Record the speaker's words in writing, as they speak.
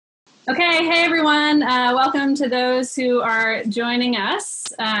Okay, hey everyone. Welcome to those who are joining us.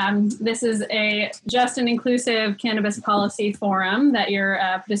 This is a just and inclusive cannabis policy forum that you're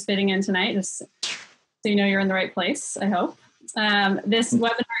participating in tonight, just so you know you're in the right place, I hope. This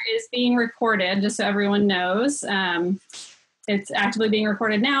webinar is being recorded, just so everyone knows. It's actively being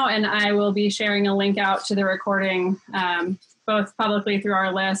recorded now, and I will be sharing a link out to the recording, both publicly through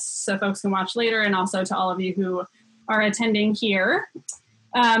our list so folks can watch later, and also to all of you who are attending here.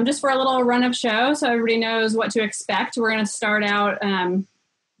 Just for a little run of show, so everybody knows what to expect. We're going to start out,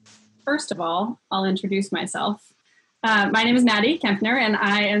 first of all, I'll introduce myself. My name is Maddie Kempner, and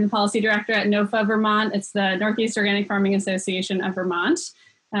I am the Policy Director at NOFA Vermont. It's the Northeast Organic Farming Association of Vermont.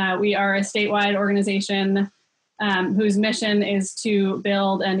 We are a statewide organization whose mission is to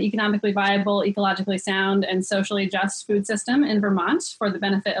build an economically viable, ecologically sound, and socially just food system in Vermont for the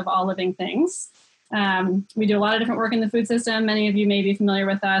benefit of all living things. We do a lot of different work in the food system. Many of you may be familiar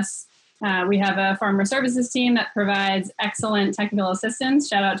with us. We have a farmer services team that provides excellent technical assistance.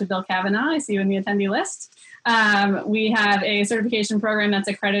 Shout out to Bill Kavanaugh. I see you in the attendee list. We have a certification program that's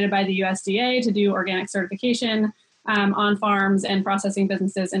accredited by the USDA to do organic certification on farms and processing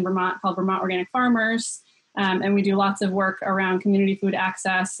businesses in Vermont called Vermont Organic Farmers. And we do lots of work around community food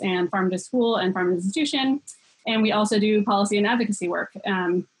access and farm to school and farm to institution. And we also do policy and advocacy work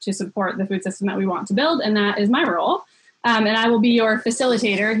to support the food system that we want to build, and that is my role. And I will be your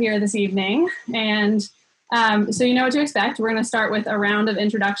facilitator here this evening. And so you know what to expect. We're going to start with a round of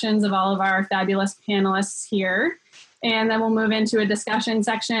introductions of all of our fabulous panelists here, and then we'll move into a discussion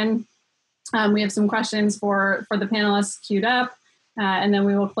section. We have some questions for the panelists queued up, and then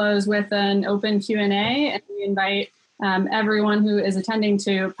we will close with an open Q&A, and we invite everyone who is attending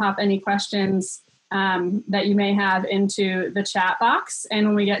to pop any questions that you may have into the chat box. And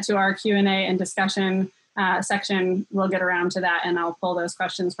when we get to our Q&A and discussion section, we'll get around to that and I'll pull those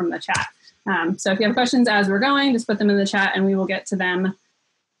questions from the chat. So if you have questions as we're going, just put them in the chat and we will get to them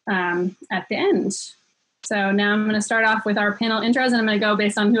at the end. So now I'm going to start off with our panel intros, and I'm going to go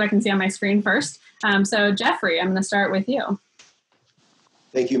based on who I can see on my screen first. So Jeffrey, I'm going to start with you.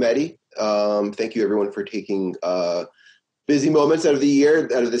 Thank you, Maddie. Thank you everyone for taking busy moments out of the year,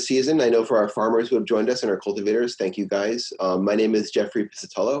 out of the season. I know for our farmers who have joined us and our cultivators, thank you guys. My name is Jeffrey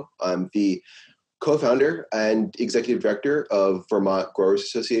Piscitello. I'm the co-founder and executive director of Vermont Growers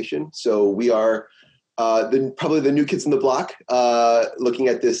Association. So we are probably the new kids on the block looking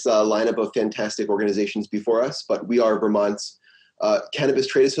at this lineup of fantastic organizations before us, but we are Vermont's Cannabis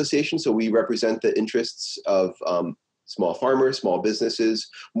Trade Association. So we represent the interests of small farmers, small businesses,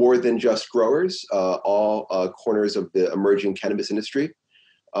 more than just growers, all corners of the emerging cannabis industry.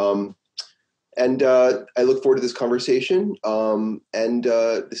 And I look forward to this conversation.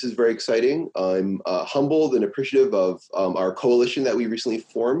 This is very exciting. I'm humbled and appreciative of our coalition that we recently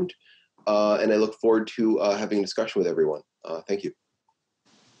formed. And I look forward to having a discussion with everyone. Thank you.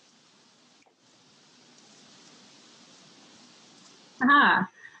 Aha.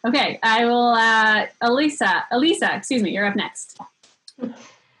 Okay, I will, Elisa, excuse me, you're up next.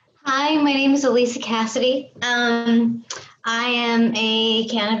 Hi, my name is Elisa Cassidy. I am a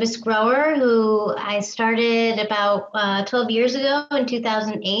cannabis grower who I started about 12 years ago in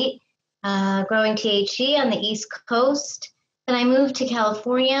 2008, growing THC on the East Coast. Then I moved to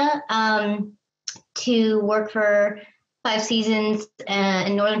California to work for 5 seasons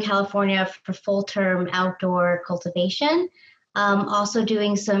in Northern California for full-term outdoor cultivation. Also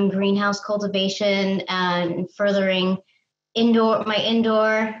doing some greenhouse cultivation and furthering my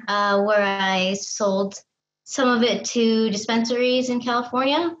indoor, where I sold some of it to dispensaries in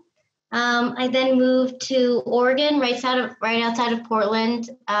California. I then moved to Oregon, right outside of Portland,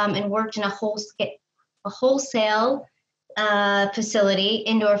 and worked in a wholesale facility,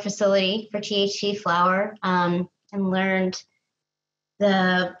 indoor facility for THC flower, and learned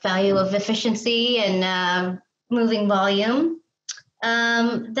the value of efficiency and moving volume.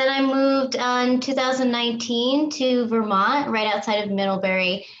 Then I moved in 2019 to Vermont, right outside of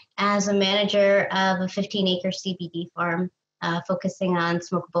Middlebury, as a manager of a 15-acre CBD farm, focusing on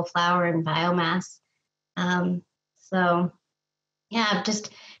smokable flower and biomass. So, yeah, I've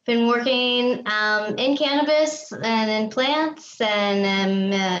just been working in cannabis and in plants, and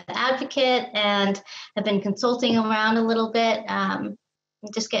I'm an advocate, and I've been consulting around a little bit,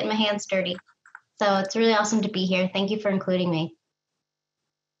 just getting my hands dirty. So it's really awesome to be here. Thank you for including me.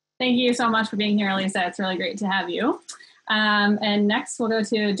 Thank you so much for being here, Lisa. It's really great to have you. And next we'll go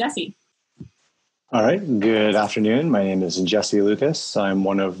to Jesse. All right, good afternoon. My name is Jesse Lucas. I'm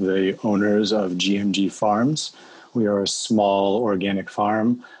one of the owners of GMG Farms. We are a small organic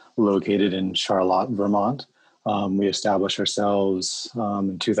farm located in Charlotte, Vermont. We established ourselves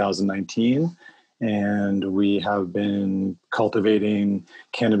in 2019, and we have been cultivating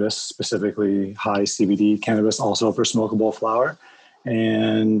cannabis, specifically high CBD cannabis, also for smokable flower.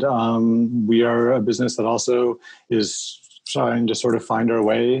 And we are a business that also is trying to sort of find our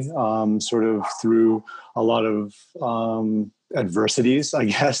way sort of through a lot of adversities, I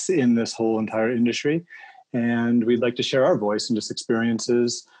guess, in this whole entire industry. And we'd like to share our voice and just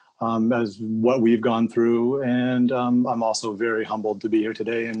experiences as what we've gone through. And I'm also very humbled to be here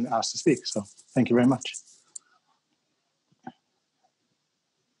today and asked to speak. So thank you very much.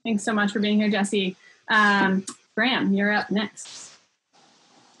 Thanks so much for being here, Jesse. Graham, you're up next.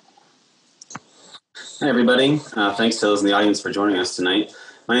 Hi, everybody. Thanks to those in the audience for joining us tonight.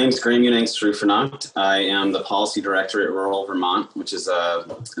 My name is Graham Unangs-Ruffenach. I am the Policy Director at Rural Vermont, which is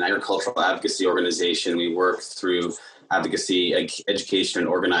an agricultural advocacy organization. We work through advocacy, education, and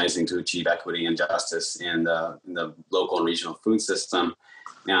organizing to achieve equity and justice in the local and regional food system.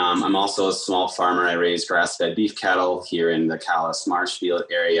 I'm also a small farmer. I raise grass-fed beef cattle here in the Calais Marshfield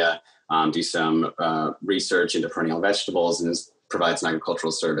area, do some research into perennial vegetables, and provide some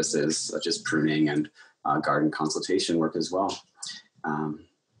agricultural services such as pruning and garden consultation work as well.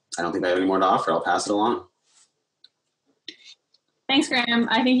 I don't think I have any more to offer. I'll pass it along. Thanks, Graham.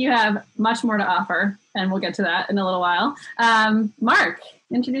 I think you have much more to offer, and we'll get to that in a little while. Mark,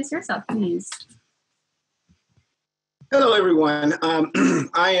 introduce yourself, please. Hello, everyone.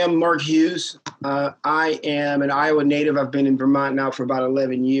 I am Mark Hughes. I am an Iowa native. I've been in Vermont now for about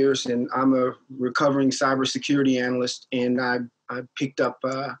 11 years, and I'm a recovering cybersecurity analyst, and I picked up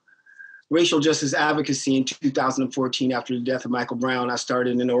racial justice advocacy in 2014 after the death of Michael Brown. I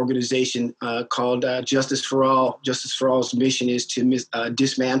started an organization called Justice for All. Justice for All's mission is to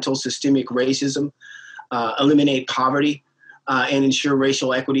dismantle systemic racism, eliminate poverty, and ensure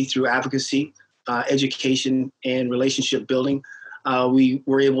racial equity through advocacy, education, and relationship building. We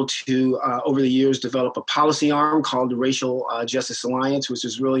were able to, over the years, develop a policy arm called the Racial Justice Alliance, which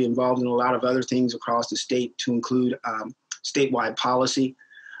is really involved in a lot of other things across the state, to include statewide policy,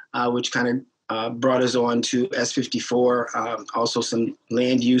 which kind of brought us on to S.54, also some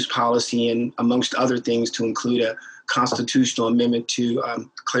land use policy, and amongst other things to include a constitutional amendment to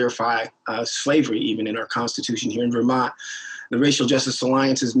clarify slavery even in our Constitution here in Vermont. The Racial Justice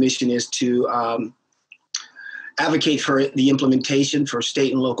Alliance's mission is to advocate for the implementation for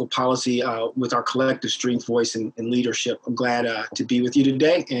state and local policy with our collective strength, voice, and leadership. I'm glad to be with you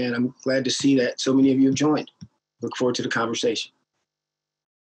today, and I'm glad to see that so many of you have joined. Look forward to the conversation.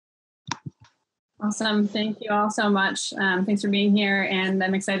 Awesome. Thank you all so much. Thanks for being here, and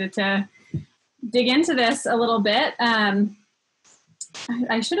I'm excited to dig into this a little bit. I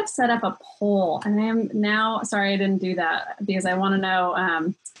should have set up a poll, and I am now sorry I didn't do that because I want to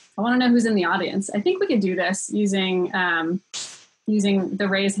know who's in the audience. I think we could do this using the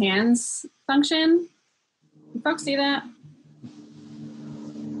raise hands function. Can folks see that?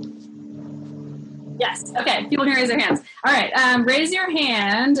 Yes. Okay. People can raise their hands. All right. Raise your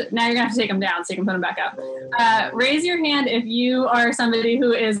hand. Now you're going to have to take them down so you can put them back up. Raise your hand if you are somebody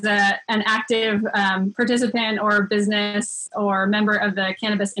who is an active participant or business or member of the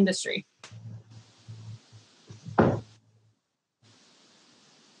cannabis industry.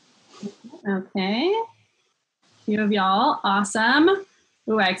 Okay. A few of y'all. Awesome.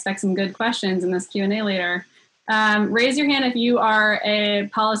 Ooh, I expect some good questions in this Q&A later. Raise your hand if you are a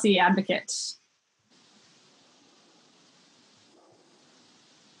policy advocate.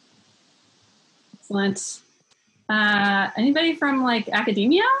 Excellent. Anybody from like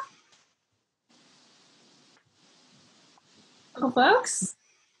academia? Couple folks?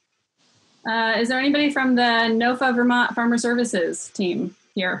 Is there anybody from the NOFA Vermont Farmer Services team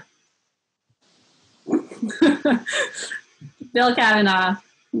here? Bill Kavanaugh.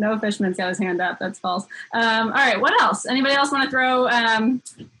 No Fishman's got his hand up. That's false. All right. What else? Anybody else want to throw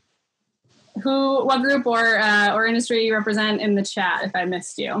what group or industry you represent in the chat if I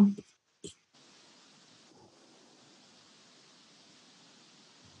missed you?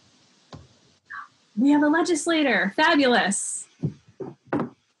 We have a legislator. Fabulous.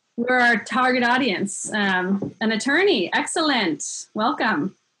 We're our target audience. An attorney. Excellent.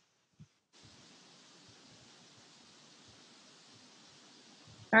 Welcome.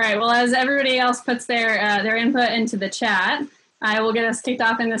 All right. Well, as everybody else puts their input into the chat, I will get us kicked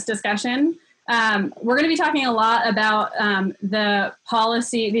off in this discussion. We're going to be talking a lot about the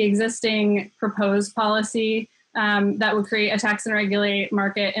policy, the existing proposed policy that would create a tax and regulate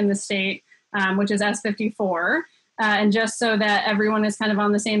market in the state, which is S.54. And just so that everyone is kind of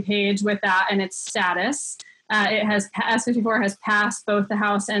on the same page with that and its status, S.54 has passed both the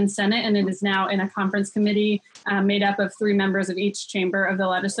House and Senate, and it is now in a conference committee made up of 3 members of each chamber of the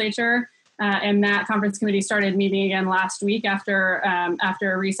legislature. And that conference committee started meeting again last week after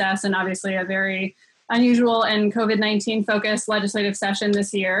a recess, and obviously a very unusual and COVID-19 focused legislative session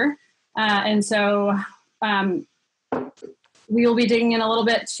this year. And so we will be digging in a little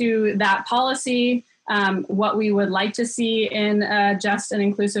bit to that policy, what we would like to see in a just and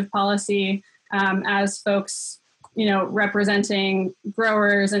inclusive policy as folks, representing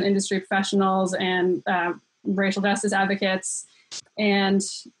growers and industry professionals and racial justice advocates. And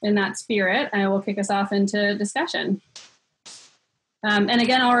in that spirit, I will kick us off into discussion. And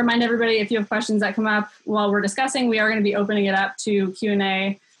again, I'll remind everybody, if you have questions that come up while we're discussing, we are going to be opening it up to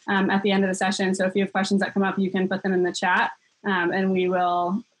Q&A at the end of the session. So if you have questions that come up, you can put them in the chat, and we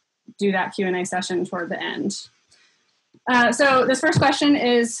will do that Q&A session toward the end. So this first question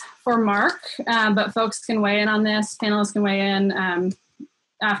is for Mark, but folks can weigh in on this. Panelists can weigh in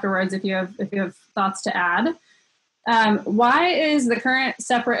afterwards if you have thoughts to add. Why is the current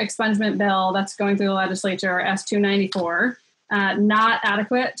separate expungement bill that's going through the legislature, S-294, not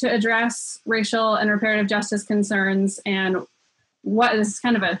adequate to address racial and reparative justice concerns? And this is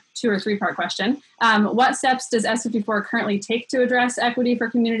kind of a 2 or 3 part question. What steps does S-54 currently take to address equity for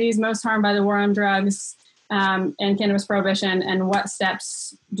communities most harmed by the war on drugs and cannabis prohibition? And what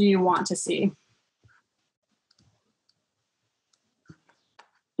steps do you want to see?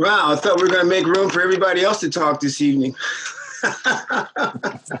 Wow, I thought we were going to make room for everybody else to talk this evening.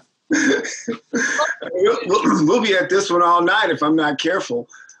 We'll be at this one all night if I'm not careful.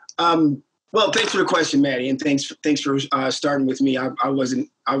 Well, thanks for the question, Maddie, and thanks for starting with me. I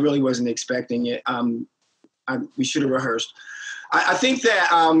really wasn't expecting it. We should have rehearsed. I think that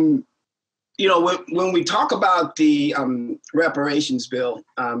when we talk about the reparations bill,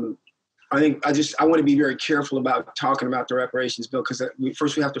 I want to be very careful about talking about the reparations bill, because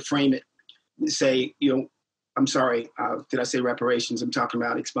first we have to frame it, say, I'm sorry, did I say reparations? I'm talking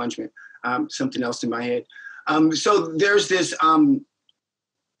about expungement, something else in my head. So there's this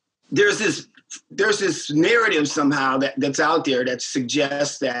narrative somehow that's out there that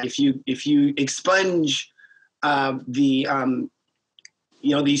suggests that if you expunge these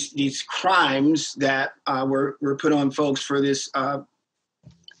crimes that were put on folks for this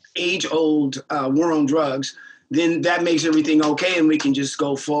age-old war on drugs, then that makes everything okay, and we can just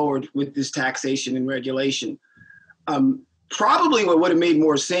go forward with this taxation and regulation. Probably what would have made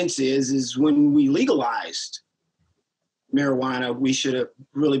more sense is when we legalized marijuana, we should have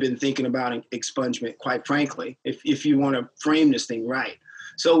really been thinking about expungement, quite frankly, if you want to frame this thing right.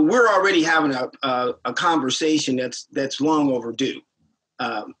 So we're already having a conversation that's long overdue.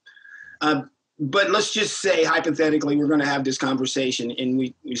 But let's just say, hypothetically, we're going to have this conversation and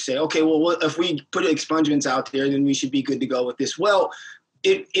we say, okay, well, if we put expungements out there, then we should be good to go with this. Well,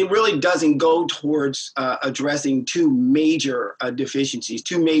 it really doesn't go towards addressing 2 major deficiencies,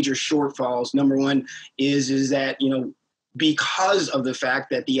 2 major shortfalls. Number one is that, because of the fact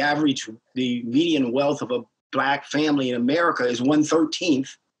that the median wealth of a Black family in America is 1/13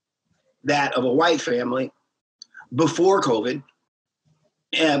 that of a white family before COVID.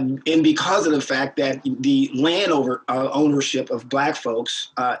 And because of the fact that the land ownership of Black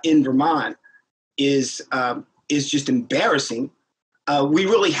folks in Vermont is just embarrassing, we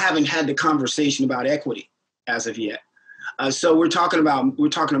really haven't had the conversation about equity as of yet. So we're talking about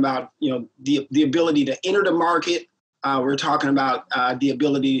the ability to enter the market. We're talking about the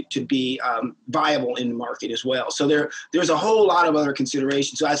ability to be viable in the market as well. So there's a whole lot of other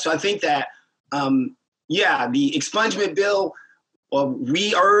considerations. So I think that the expungement bill. Well,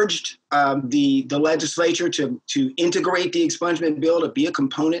 we urged the legislature to integrate the expungement bill to be a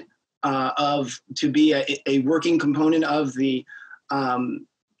component to be a working component of the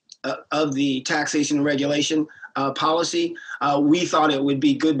taxation and regulation policy. We thought it would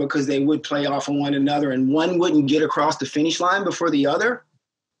be good because they would play off of one another, and one wouldn't get across the finish line before the other.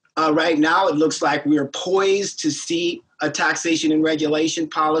 Right now, it looks like we are poised to see a taxation and regulation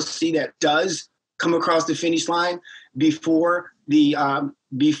policy that does come across the finish line before the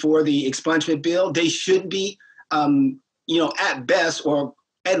expungement bill. They should be, at best, or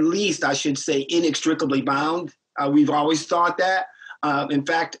at least I should say, inextricably bound. We've always thought that. In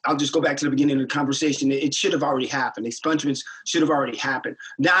fact, I'll just go back to the beginning of the conversation. It should have already happened. Expungements should have already happened.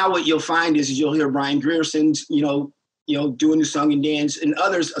 Now what you'll find is you'll hear Brian Grierson's, doing the song and dance, and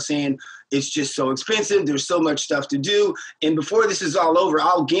others are saying it's just so expensive. There's so much stuff to do. And before this is all over,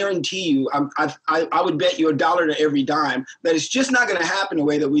 I'll guarantee you, I would bet you $1 to every dime that it's just not going to happen the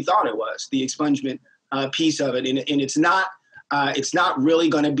way that we thought it was, the expungement piece of it. And it's not it's not really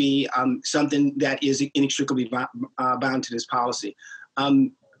going to be something that is inextricably bound to this policy.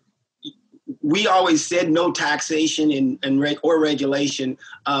 We always said no taxation or regulation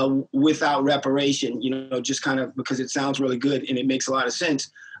without reparation, just kind of because it sounds really good and it makes a lot of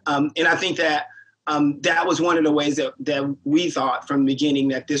sense. And I think that that was one of the ways that we thought from the beginning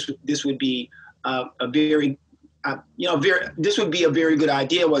that this would be this would be a very good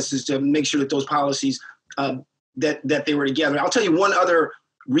idea, was just to make sure that those policies that they were together. I'll tell you one other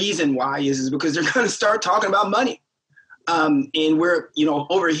reason why is because they're going to start talking about money. And we're,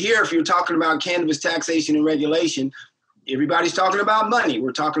 over here, if you're talking about cannabis taxation and regulation, everybody's talking about money.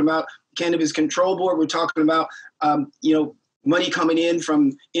 We're talking about Cannabis Control Board. We're talking about, money coming in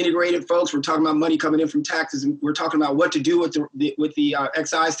from integrated folks. We're talking about money coming in from taxes. And we're talking about what to do with the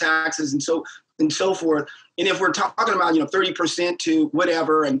excise taxes and so forth. And if we're talking about, 30% to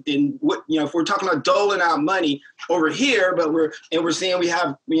whatever, and what, if we're talking about doling out money over here, but we're saying we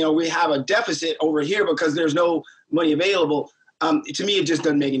have a deficit over here because there's no money available, to me, it just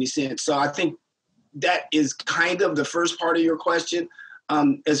doesn't make any sense. So I think that is kind of the first part of your question.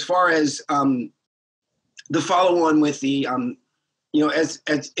 As far as the follow on with the,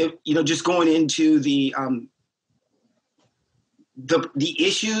 just going into the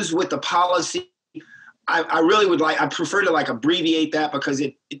issues with the policy, I really would I prefer to abbreviate that because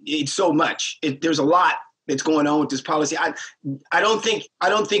it's so much. There's a lot that's going on with this policy. I don't think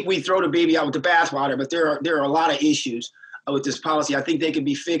we throw the baby out with the bathwater, but there are a lot of issues with this policy. I think they can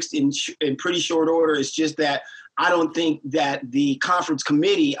be fixed in pretty short order. It's just that I don't think that the conference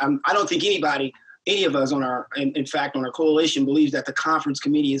committee, I don't think any of us on our coalition believes that the conference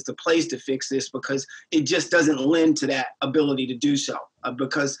committee is the place to fix this, because it just doesn't lend to that ability to do so,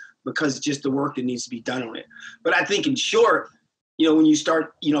 because just the work that needs to be done on it. But I think in short, when you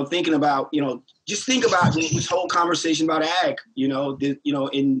start, thinking about, just think about this whole conversation about ag,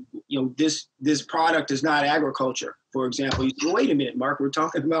 this product is not agriculture, for example. You say, wait a minute, Mark, we're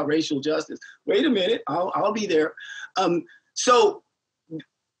talking about racial justice. Wait a minute, I'll be there. So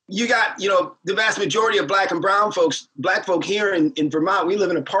you got, the vast majority of black folk here in Vermont, we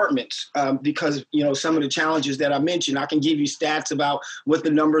live in apartments because, some of the challenges that I mentioned. I can give you stats about what the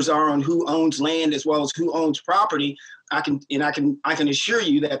numbers are on who owns land as well as who owns property. I can assure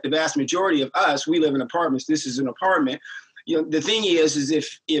you that the vast majority of us, we live in apartments. This is an apartment. The thing is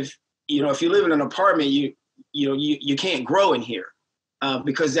if you live in an apartment, you can't grow in here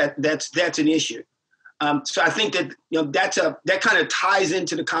because that's an issue. So I think that that kind of ties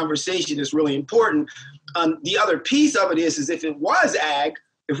into the conversation that's really important. The other piece of it is if it was ag,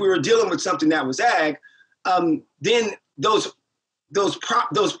 if we were dealing with something that was ag, then those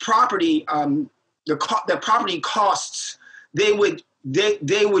property the property costs, they would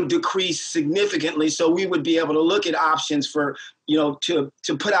decrease significantly. So we would be able to look at options for to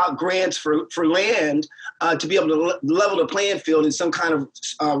put out grants for land to be able to level the playing field in some kind of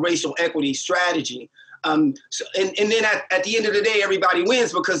racial equity strategy. And then at the end of the day, everybody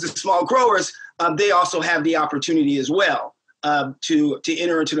wins, because the small growers, they also have the opportunity as well to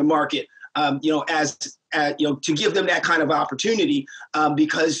enter into the market, to give them that kind of opportunity,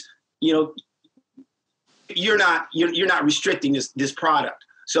 because you're not restricting this product.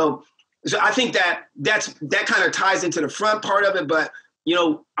 So I think that kind of ties into the front part of it. But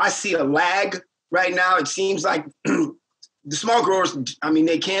I see a lag right now. It seems like the small growers,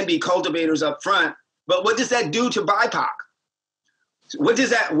 they can be cultivators up front. But what does that do to BIPOC? What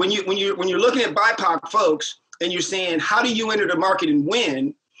does that, when you're looking at BIPOC folks and you're saying, how do you enter the market and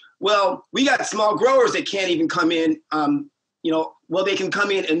win? Well, we got small growers that can't even come in, they can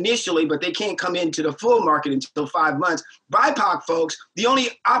come in initially, but they can't come into the full market until 5 months. BIPOC folks, the only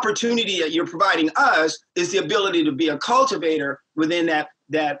opportunity that you're providing us is the ability to be a cultivator within that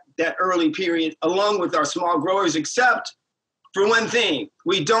early period, along with our small growers, except for one thing: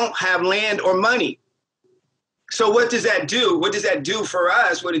 we don't have land or money. So what does that do? What does that do for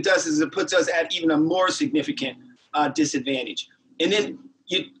us? What it does is it puts us at even a more significant disadvantage. And then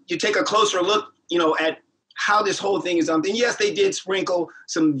you take a closer look, at how this whole thing is done. And yes, they did sprinkle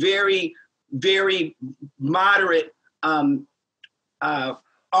some very, very moderate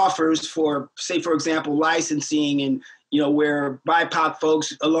offers for, say, for example, licensing, and where BIPOC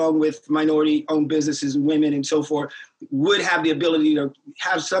folks, along with minority-owned businesses and women and so forth, would have the ability to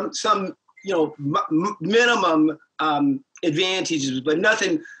have some minimum advantages, but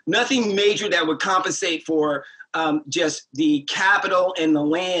nothing major that would compensate for just the capital and the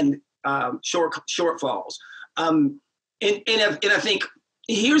land shortfalls. And I think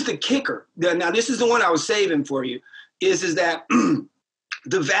here's the kicker. Now, this is the one I was saving for you, is that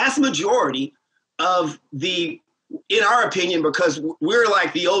the vast majority of the in our opinion, because we're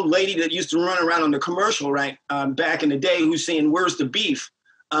like the old lady that used to run around on the commercial, right, back in the day, who's saying, where's the beef?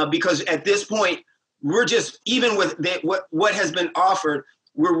 Because at this point, we're just, even with what has been offered,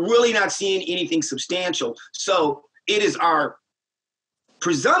 we're really not seeing anything substantial. So it is our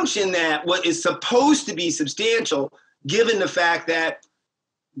presumption that what is supposed to be substantial, given the fact that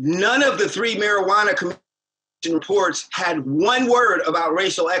none of the 3 marijuana commission reports had one word about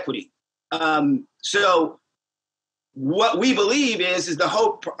racial equity. So what we believe is the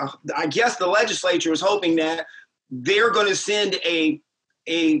hope, I guess the legislature is hoping that they're going to send a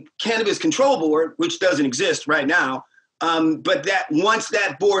cannabis control board, which doesn't exist right now, but that once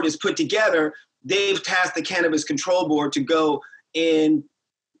that board is put together, they've tasked the cannabis control board to go and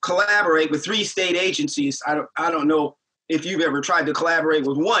collaborate with 3 state agencies. I don't know if you've ever tried to collaborate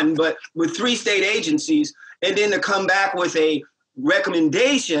with one, but with 3 state agencies, and then to come back with a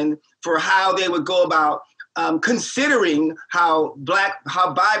recommendation for how they would go about considering how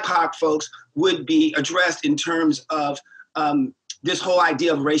BIPOC folks would be addressed in terms of this whole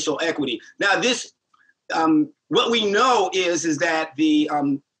idea of racial equity. Now, this what we know is that the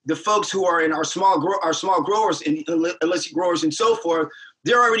folks who are in our small growers and illicit growers and so forth,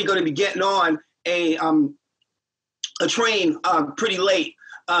 they're already going to be getting on a train pretty late.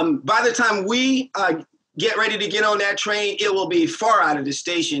 By the time we get ready to get on that train, it will be far out of the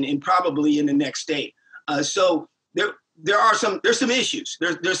station and probably in the next state. So there's some issues.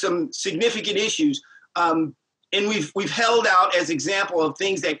 There's some significant issues, and we've held out as example of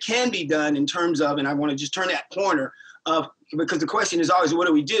things that can be done in terms of, and I want to just turn that corner because the question is always, what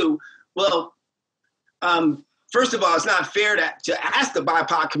do we do? Well, first of all, it's not fair to ask the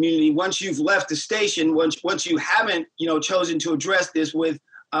BIPOC community once you've left the station, once you haven't chosen to address this with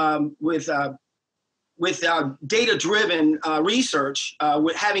data-driven research,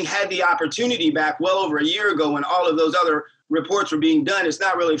 with having had the opportunity back well over a year ago when all of those other reports were being done. It's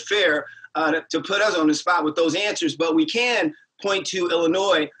not really fair to put us on the spot with those answers, but we can point to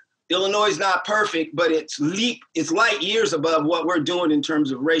Illinois. Illinois is not perfect, but it's light years above what we're doing in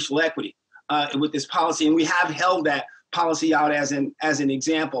terms of racial equity with this policy, and we have held that policy out as an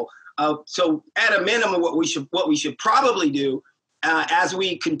example. So at a minimum, what we should probably do as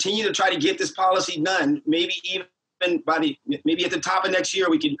we continue to try to get this policy done, maybe even maybe at the top of next year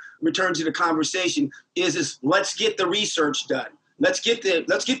we can return to the conversation. Is let's get the research done. Let's get the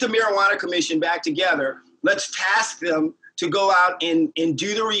Marijuana Commission back together. Let's task them to go out and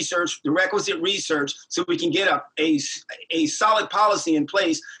do the research, the requisite research, so we can get a solid policy in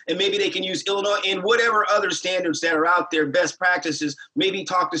place, and maybe they can use Illinois and whatever other standards that are out there, best practices, maybe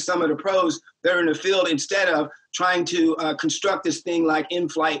talk to some of the pros that are in the field instead of trying to construct this thing like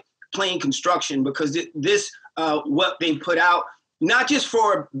in-flight plane construction, because this what they put out, not just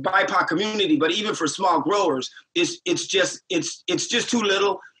for BIPOC community, but even for small growers, it's just too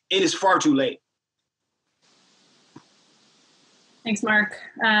little and it's far too late. Thanks, Mark.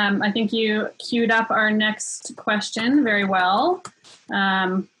 I think you queued up our next question very well.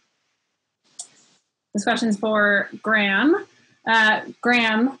 This question is for Graham.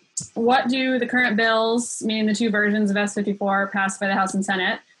 Graham, what do the current bills, meaning the 2 versions of S.54 passed by the House and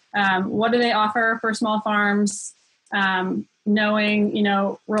Senate, what do they offer for small farms? Knowing,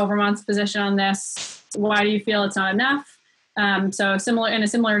 rural Vermont's position on this, why do you feel it's not enough? So in a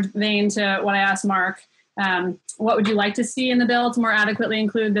similar vein to what I asked Mark, what would you like to see in the bill to more adequately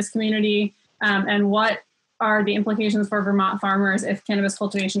include this community? And what are the implications for Vermont farmers if cannabis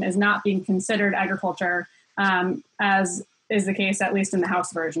cultivation is not being considered agriculture, as is the case, at least in the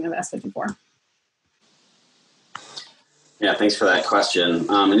House version of S.54? Yeah, thanks for that question.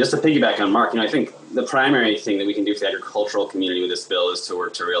 And just to piggyback on Mark, I think the primary thing that we can do for the agricultural community with this bill is to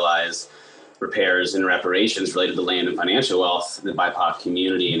work to realize repairs and reparations related to land and financial wealth in the BIPOC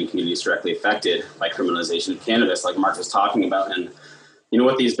community and communities directly affected by criminalization of cannabis, like Mark was talking about. And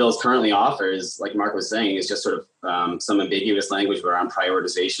what these bills currently offer is, like Mark was saying, is just sort of some ambiguous language around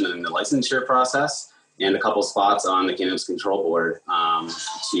prioritization in the licensure process and a couple spots on the Cannabis Control Board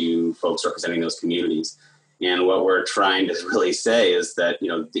to folks representing those communities. And what we're trying to really say is that,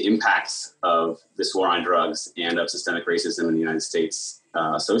 the impacts of this war on drugs and of systemic racism in the United States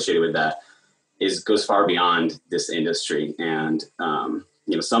associated with that goes far beyond this industry. And,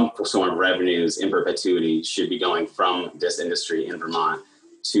 some form of revenues in perpetuity should be going from this industry in Vermont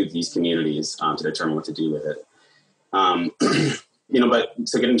to these communities to determine what to do with it. But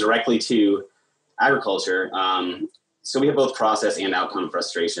so getting directly to agriculture, so we have both process and outcome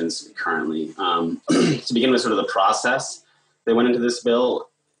frustrations currently. To begin with sort of the process that went into this bill,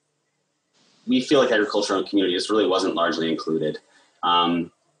 we feel like agricultural communities really wasn't largely included.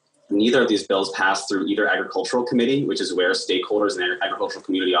 Neither of these bills passed through either agricultural committee, which is where stakeholders in the agricultural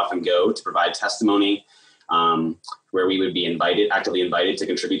community often go to provide testimony, where we would be actively invited to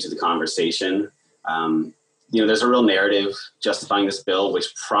contribute to the conversation. There's a real narrative justifying this bill,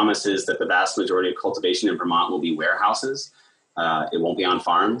 which promises that the vast majority of cultivation in Vermont will be warehouses. It won't be on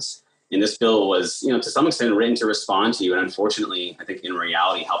farms. And this bill was, to some extent written to respond to, and unfortunately, I think in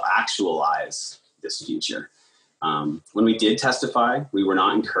reality, help actualize this future. When we did testify, we were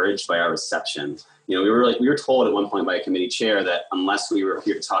not encouraged by our reception. We were told at one point by a committee chair that unless we were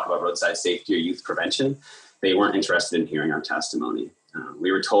here to talk about roadside safety or youth prevention, they weren't interested in hearing our testimony.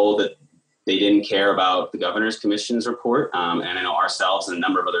 We were told that they didn't care about the governor's commission's report. And I know ourselves and a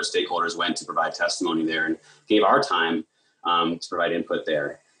number of other stakeholders went to provide testimony there and gave our time to provide input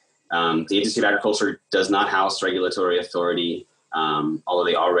there. The Agency of Agriculture does not house regulatory authority, although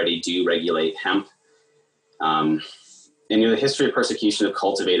they already do regulate hemp. And the history of persecution of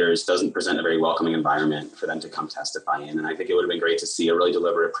cultivators doesn't present a very welcoming environment for them to come testify in. And I think it would have been great to see a really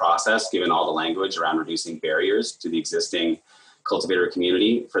deliberate process, given all the language around reducing barriers to the existing cultivator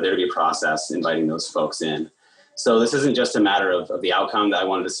community, for there to be a process inviting those folks in. So this isn't just a matter of the outcome that I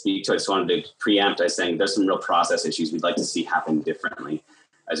wanted to speak to. I just wanted to preempt by saying there's some real process issues we'd like to see happen differently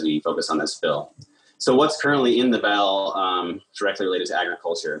as we focus on this bill. So what's currently in the bill directly related to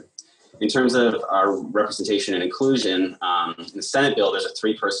agriculture? In terms of our representation and inclusion, in the Senate bill, there's a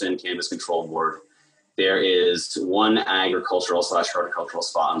 3-person cannabis control board. There is 1 agricultural/horticultural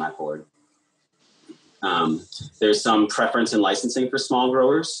spot on that board. There's some preference in licensing for small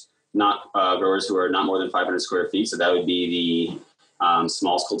growers, not growers who are not more than 500 square feet. So that would be the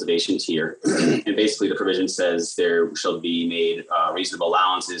smallest cultivation tier. And basically the provision says there shall be made reasonable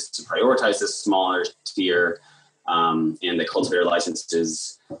allowances to prioritize this smaller tier, and the cultivator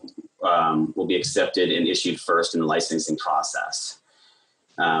licenses will be accepted and issued first in the licensing process.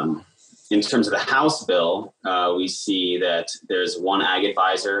 In terms of the House bill, we see that there's 1 ag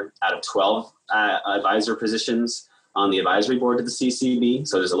advisor out of 12 advisor positions on the advisory board to the CCB.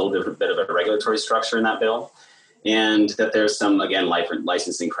 So there's a little bit of a regulatory structure in that bill. And that there's some, again,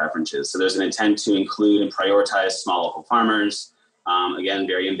 licensing preferences. So there's an intent to include and prioritize small local farmers. Again,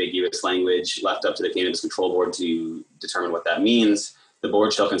 very ambiguous language left up to the Cannabis Control Board to determine what that means. The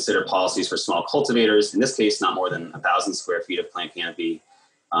board shall consider policies for small cultivators, in this case, not more than 1,000 square feet of plant canopy.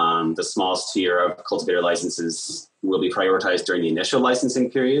 The smallest tier of cultivator licenses will be prioritized during the initial licensing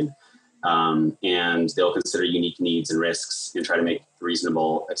period, and they'll consider unique needs and risks and try to make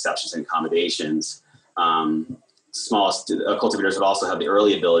reasonable exceptions and accommodations. Smallest cultivators would also have the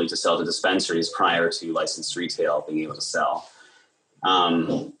early ability to sell to dispensaries prior to licensed retail being able to sell.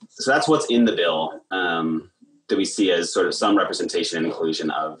 So that's what's in the bill that we see as sort of some representation and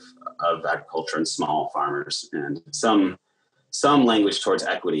inclusion of agriculture and small farmers, and some language towards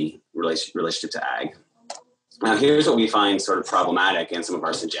equity relationship to ag. Now, here's what we find sort of problematic and some of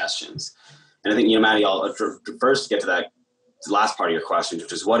our suggestions. And I think, Maddie, I'll first get to that last part of your question,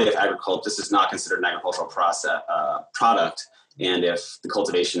 which is what if this is not considered an agricultural product, and if the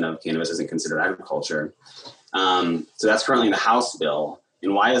cultivation of cannabis isn't considered agriculture? So that's currently in the House bill.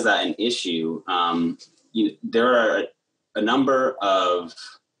 And why is that an issue? There are a number of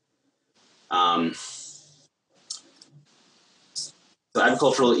the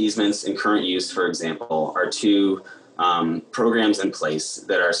agricultural easements in current use, for example, are 2 programs in place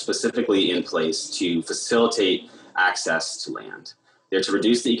that are specifically in place to facilitate access to land. They're to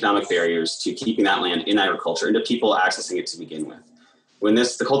reduce the economic barriers to keeping that land in agriculture and to people accessing it to begin with. When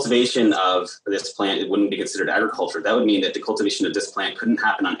the cultivation of this plant, it wouldn't be considered agriculture. That would mean that the cultivation of this plant couldn't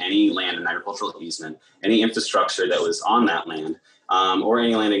happen on any land in agricultural easement, any infrastructure that was on that land, or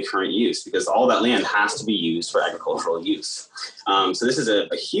any land in current use, because all that land has to be used for agricultural use. So this is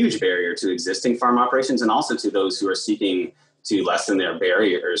a huge barrier to existing farm operations and also to those who are seeking to lessen their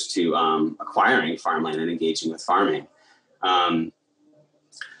barriers to acquiring farmland and engaging with farming.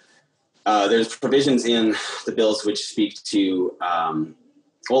 There's provisions in the bills which speak to,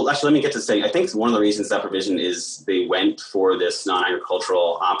 well, actually, let me get to say, I think one of the reasons that provision is they went for this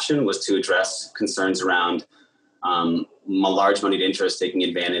non-agricultural option was to address concerns around large moneyed interests taking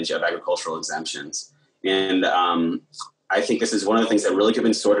advantage of agricultural exemptions. And I think this is one of the things that really could have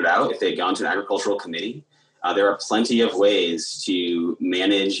been sorted out if they had gone to an agricultural committee. There are plenty of ways to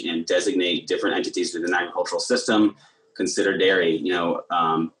manage and designate different entities within the agricultural system. Consider dairy,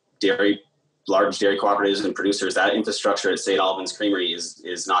 large dairy cooperatives and producers. That infrastructure at St. Albans Creamery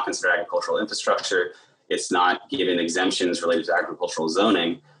is not considered agricultural infrastructure. It's not given exemptions related to agricultural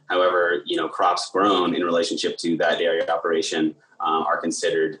zoning. However, crops grown in relationship to that dairy operation are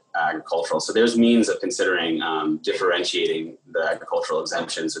considered agricultural. So there's means of considering differentiating the agricultural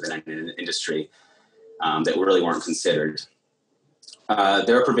exemptions within an industry that really weren't considered.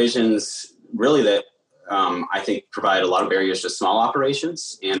 There are provisions really that I think provide a lot of barriers to small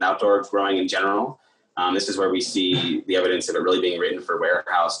operations and outdoor growing in general. This is where we see the evidence of it really being written for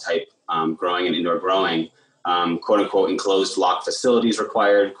warehouse type growing and indoor growing. Quote unquote enclosed locked facilities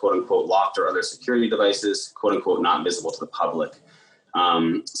required, quote unquote locked or other security devices, quote unquote not visible to the public.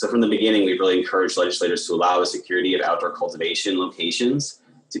 So from the beginning, we've really encouraged legislators to allow the security of outdoor cultivation locations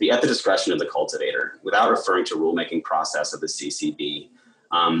to be at the discretion of the cultivator without referring to rulemaking process of the CCB.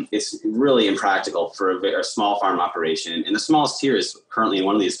 It's really impractical for a small farm operation. And the smallest tier is currently in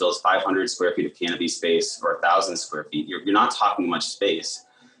one of these bills, 500 square feet of canopy space or 1,000 square feet. You're not talking much space.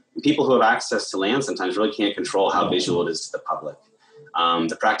 And people who have access to land sometimes really can't control how visual it is to the public.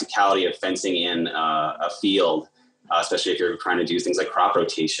 The practicality of fencing in a field, especially if you're trying to do things like crop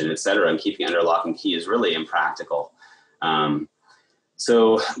rotation, et cetera, and keeping it under lock and key is really impractical.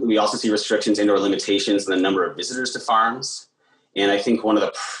 So we also see restrictions and/or limitations in the number of visitors to farms. And I think one of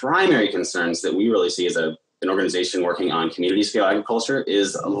the primary concerns that we really see as an organization working on community scale agriculture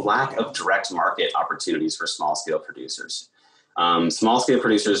is a lack of direct market opportunities for small scale producers. Small scale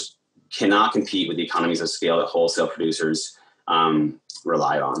producers cannot compete with the economies of scale that wholesale producers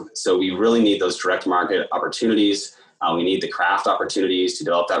rely on. So we really need those direct market opportunities. We need the craft opportunities to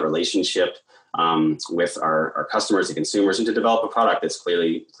develop that relationship with our customers and consumers, and to develop a product that's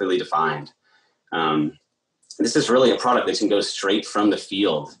clearly defined. This is really a product that can go straight from the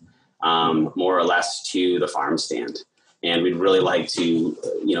field, more or less, to the farm stand. And we'd really like to,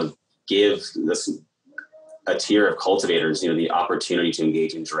 give a tier of cultivators, the opportunity to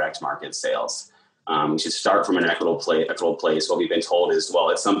engage in direct market sales. We should start from an equitable place. What we've been told is,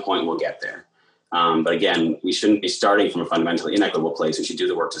 well, at some point we'll get there. But again, we shouldn't be starting from a fundamentally inequitable place. We should do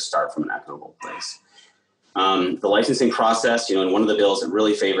the work to start from an equitable place. The licensing process, in one of the bills, it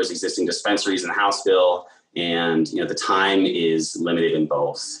really favors existing dispensaries in the House bill, and the time is limited in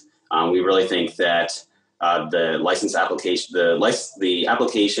both. We really think that the license application, the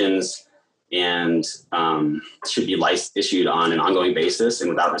applications, and should be issued on an ongoing basis and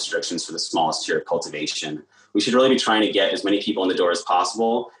without restrictions for the smallest tier of cultivation. We should really be trying to get as many people in the door as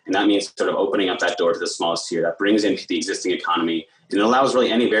possible, and that means sort of opening up that door to the smallest tier. That brings in the existing economy, and it allows really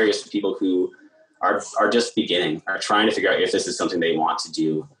any barriers to people who are just beginning, are trying to figure out if this is something they want to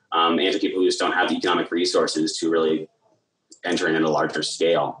do, and to people who just don't have the economic resources to really enter in at a larger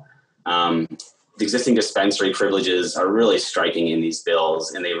scale. The existing dispensary privileges are really striking in these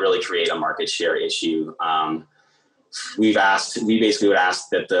bills, and they really create a market share issue. We basically would ask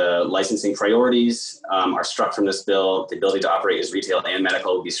that the licensing priorities are struck from this bill. The ability to operate as retail and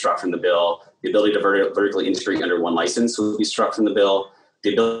medical would be struck from the bill. The ability to vertically integrate under one license would be struck from the bill.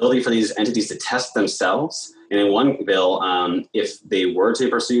 The ability for these entities to test themselves. And in one bill, if they were to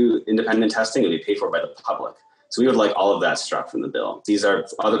pursue independent testing, it would be paid for by the public. So we would like all of that struck from the bill. These are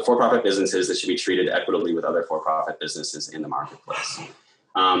other for-profit businesses that should be treated equitably with other for-profit businesses in the marketplace.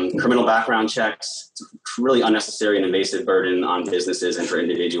 Criminal background checks, really unnecessary and invasive burden on businesses and for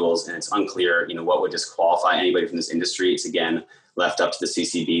individuals, and it's unclear, what would disqualify anybody from this industry. It's again left up to the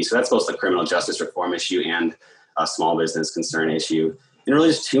CCB. So that's both the criminal justice reform issue and a small business concern issue. And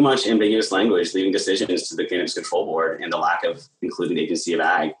really just too much ambiguous language, leaving decisions to the Cannabis Control Board, and the lack of including the Agency of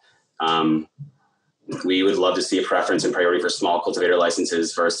Ag. We would love to see a preference and priority for small cultivator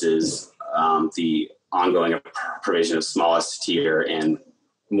licenses versus the ongoing provision of smallest tier, and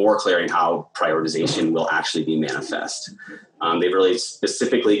more clarity on how prioritization will actually be manifest. They've really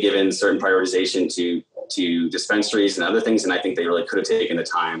specifically given certain prioritization to dispensaries and other things, and I think they really could have taken the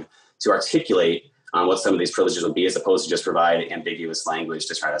time to articulate what some of these privileges would be, as opposed to just provide ambiguous language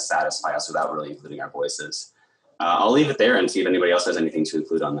to try to satisfy us without really including our voices. I'll leave it there and see if anybody else has anything to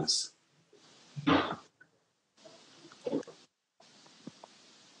include on this.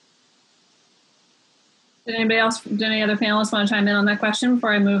 Did any other panelists want to chime in on that question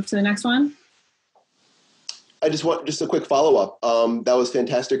before I move to the next one? I just want a quick follow-up. That was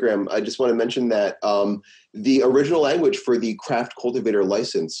fantastic, Graham. I just want to mention that the original language for the craft cultivator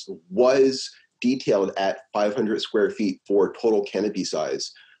license was detailed at 500 square feet for total canopy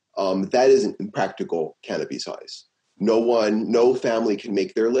size. That isn't impractical canopy size. No family can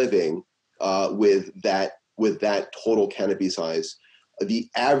make their living with that total canopy size. The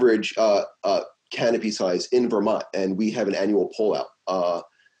average canopy size in Vermont, and we have an annual poll out,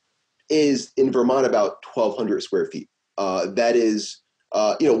 is in Vermont about 1,200 square feet. That is,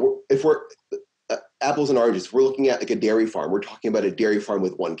 if we're apples and oranges, if we're looking at like a dairy farm, we're talking about a dairy farm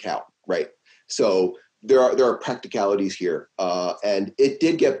with one cow, right? So there are practicalities here, and it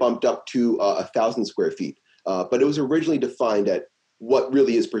did get bumped up to 1,000 square feet, but it was originally defined at what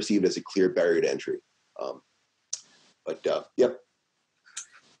really is perceived as a clear barrier to entry. Yep.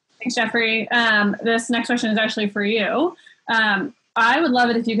 Thanks, Jeffrey. This next question is actually for you. I would love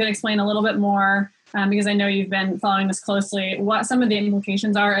it if you could explain a little bit more, because I know you've been following this closely, what some of the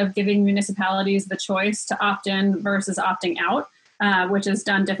implications are of giving municipalities the choice to opt in versus opting out, which is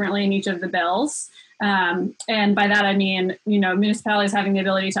done differently in each of the bills. And by that, I mean, municipalities having the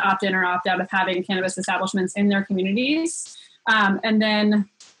ability to opt in or opt out of having cannabis establishments in their communities. And then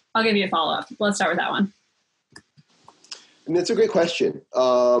I'll give you a follow-up. Let's start with that one. And that's a great question.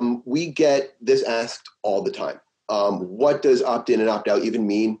 We get this asked all the time. What does opt-in and opt-out even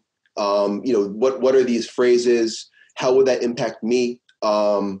mean? What are these phrases? How would that impact me?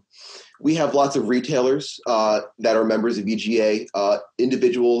 We have lots of retailers that are members of EGA,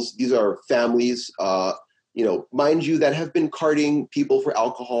 individuals. These are families, mind you, that have been carding people for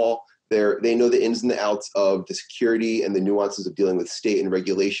alcohol. They know the ins and the outs of the security and the nuances of dealing with state and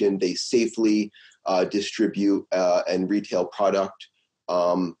regulation. They safely distribute and retail product.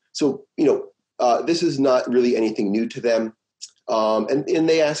 This is not really anything new to them. And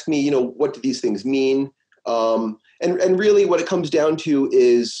they ask me, what do these things mean? And really what it comes down to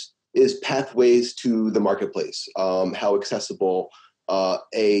is pathways to the marketplace, how accessible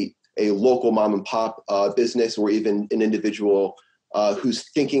a local mom and pop business or even an individual who's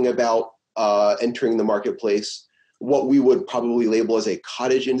thinking about entering the marketplace, what we would probably label as a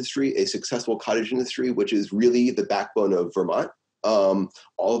cottage industry, a successful cottage industry, which is really the backbone of Vermont. All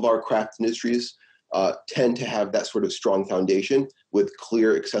of our craft industries tend to have that sort of strong foundation with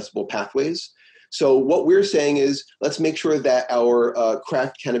clear, accessible pathways. So what we're saying is, let's make sure that our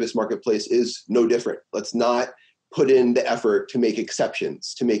craft cannabis marketplace is no different. Let's not put in the effort to make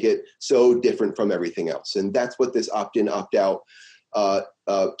exceptions, to make it so different from everything else. And that's what this opt-in, opt-out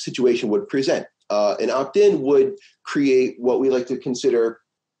situation would present. An opt-in would create what we like to consider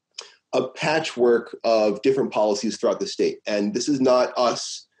a patchwork of different policies throughout the state. And this is not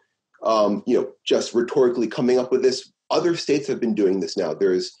us, just rhetorically coming up with this. Other states have been doing this now.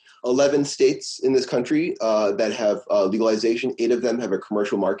 There's 11 states in this country that have legalization. 8 of them have a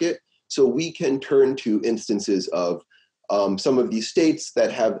commercial market. So we can turn to instances of some of these states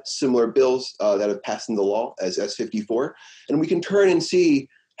that have similar bills that have passed into law as S.54. And we can turn and see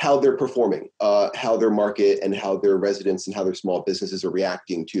how they're performing, how their market and how their residents and how their small businesses are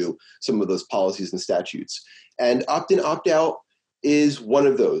reacting to some of those policies and statutes. And opt-in, opt-out is one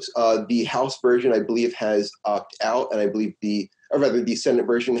of those. The House version, I believe, has opt-out, and I believe the Senate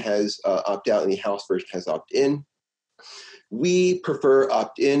version has opt-out and the House version has opt-in. We prefer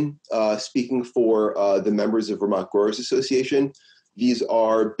opt-in, speaking for the members of Vermont Growers Association. These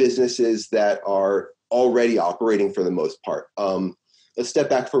are businesses that are already operating for the most part. Let's step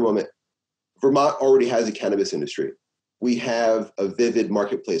back for a moment. Vermont already has a cannabis industry. We have a vivid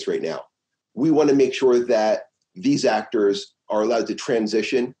marketplace right now. We want to make sure that these actors are allowed to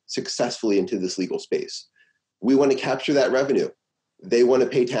transition successfully into this legal space. We want to capture that revenue. They want to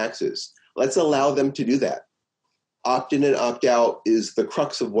pay taxes. Let's allow them to do that. Opt-in and opt-out is the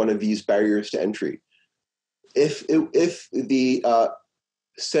crux of one of these barriers to entry. If the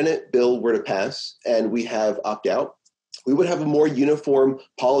Senate bill were to pass and we have opt-out, we would have a more uniform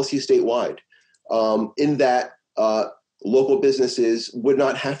policy statewide, in that local businesses would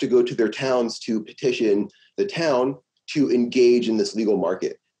not have to go to their towns to petition the town to engage in this legal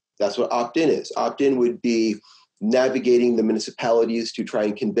market. That's what opt-in is. Opt-in would be navigating the municipalities to try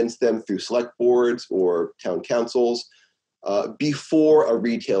and convince them through select boards or town councils before a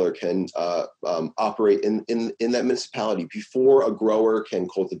retailer can operate in that municipality, before a grower can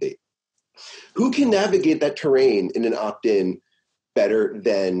cultivate. Who can navigate that terrain in an opt-in better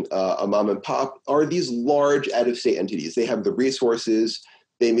than a mom and pop are these large out-of-state entities. They have the resources.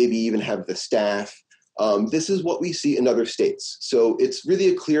 They maybe even have the staff. This is what we see in other states. So it's really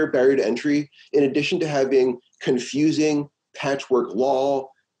a clear barrier to entry. In addition to having confusing patchwork law,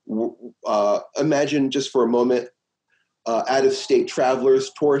 imagine just for a moment, out-of-state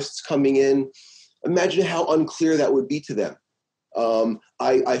travelers, tourists coming in. Imagine how unclear that would be to them.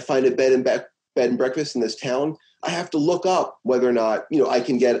 I find a bed and breakfast in this town. I have to look up whether or not I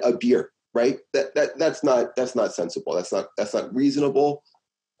can get a beer. Right? That's not sensible. That's not reasonable.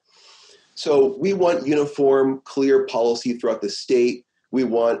 So we want uniform, clear policy throughout the state. We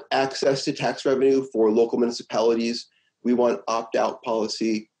want access to tax revenue for local municipalities. We want opt-out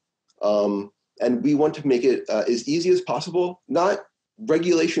policy, and we want to make it as easy as possible, not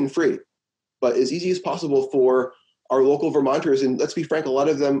regulation-free, but as easy as possible for our local Vermonters, and let's be frank, a lot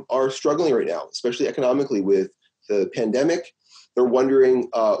of them are struggling right now, especially economically with the pandemic. They're wondering,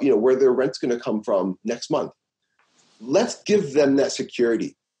 where their rent's going to come from next month. Let's give them that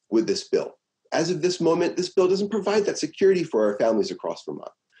security with this bill. As of this moment, this bill doesn't provide that security for our families across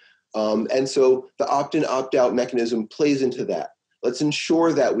Vermont. And so the opt-in, opt-out mechanism plays into that. Let's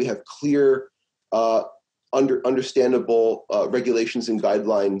ensure that we have clear, understandable regulations and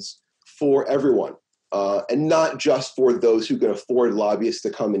guidelines for everyone, and not just for those who can afford lobbyists to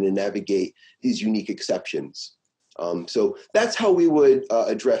come in and navigate these unique exceptions. So that's how we would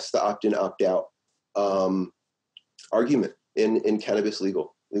address the opt-in, opt-out argument in cannabis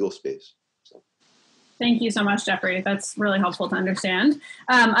legal space. Thank you so much, Jeffrey. That's really helpful to understand.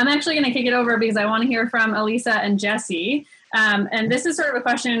 I'm actually going to kick it over because I want to hear from Elisa and Jesse. And this is sort of a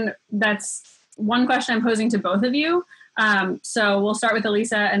question that's one question I'm posing to both of you. So we'll start with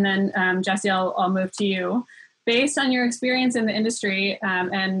Elisa, and then Jesse, I'll move to you. Based on your experience in the industry,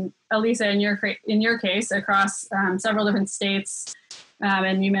 and Elisa, in your case, across several different states,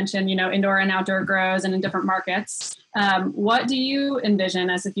 and you mentioned, indoor and outdoor grows and in different markets. What do you envision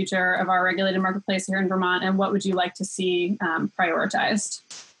as the future of our regulated marketplace here in Vermont, and what would you like to see prioritized?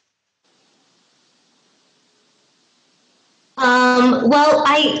 Well,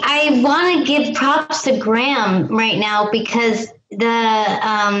 I want to give props to Graham right now because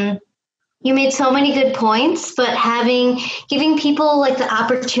you made so many good points, but giving people like the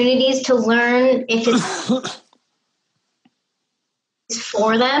opportunities to learn if it's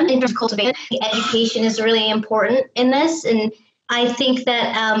for them in terms of cultivation. The education is really important in this. And I think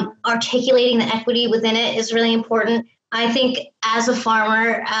that articulating the equity within it is really important. I think as a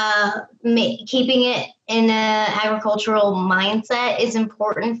farmer, keeping it in an agricultural mindset is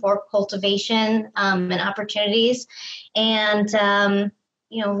important for cultivation and opportunities, and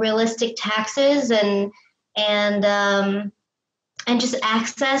realistic taxes and just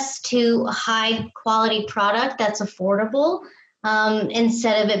access to a high quality product that's affordable,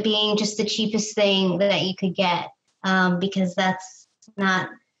 instead of it being just the cheapest thing that you could get, because that's not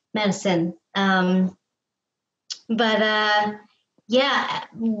medicine. Yeah,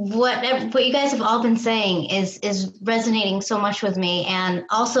 what you guys have all been saying is resonating so much with me. And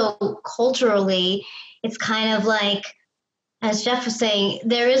also culturally, it's kind of like, as Jeff was saying,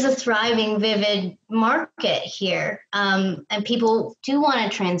 there is a thriving, vivid market here. And people do want to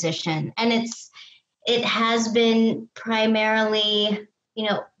transition. And it has been primarily,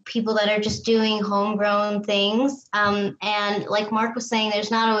 people that are just doing homegrown things. And like Mark was saying,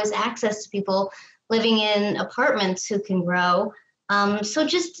 there's not always access to people living in apartments who can grow. So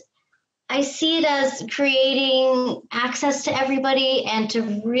I see it as creating access to everybody and to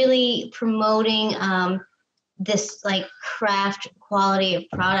really promoting this like craft quality of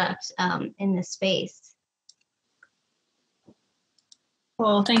product in this space.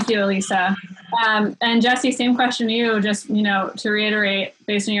 Well, thank you, Elisa. And Jesse, same question to you, just, to reiterate,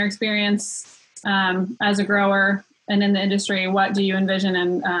 based on your experience as a grower and in the industry, what do you envision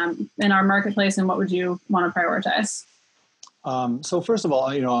in our marketplace, and what would you want to prioritize? So first of all,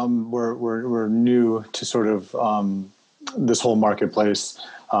 we're new to sort of this whole marketplace,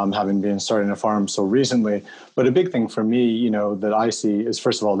 having been starting a farm so recently. But a big thing for me, that I see is,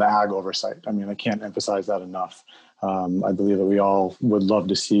 first of all, the ag oversight. I mean, I can't emphasize that enough. I believe that we all would love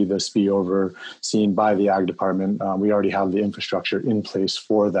to see this be overseen by the ag department. We already have the infrastructure in place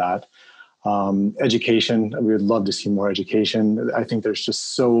for that. Education, we would love to see more education. I think there's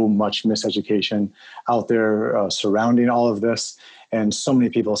just so much miseducation out there surrounding all of this. And so many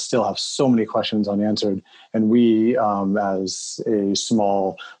people still have so many questions unanswered. And we, as a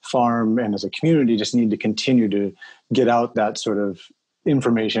small farm and as a community, just need to continue to get out that sort of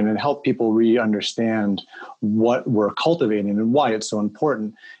information and help people re-understand what we're cultivating and why it's so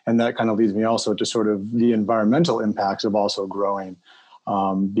important. And that kind of leads me also to sort of the environmental impacts of also growing,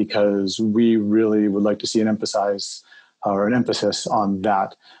 because we really would like to see an emphasis on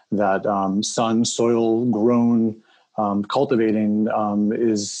that sun, soil grown cultivating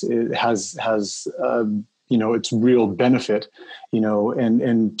has its real benefit,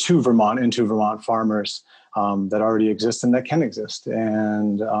 and to Vermont farmers that already exist and that can exist.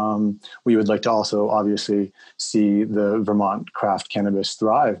 And we would like to also obviously see the Vermont craft cannabis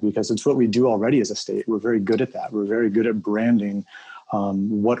thrive, because it's what we do already as a state. We're very good at that. We're very good at branding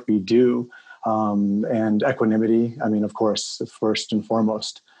what we do, and equanimity. I mean, of course, first and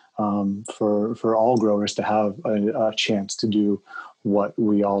foremost, for all growers to have a chance to do what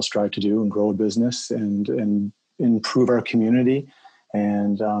we all strive to do and grow a business and improve our community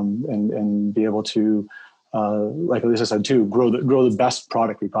and be able to, like Elisa said too, grow the best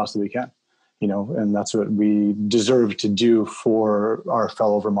product we possibly can. and that's what we deserve to do for our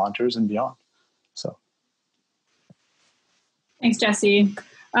fellow Vermonters and beyond. So. Thanks, Jesse.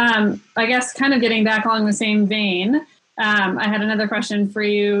 I guess kind of getting back along the same vein, I had another question for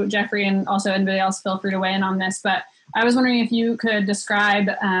you, Jeffrey, and also anybody else feel free to weigh in on this, but I was wondering if you could describe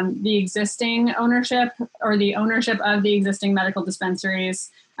the existing ownership or the ownership of the existing medical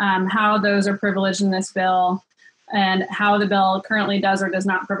dispensaries, how those are privileged in this bill, and how the bill currently does or does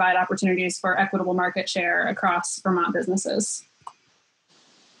not provide opportunities for equitable market share across Vermont businesses.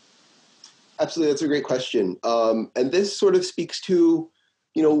 Absolutely, that's a great question. And this sort of speaks to,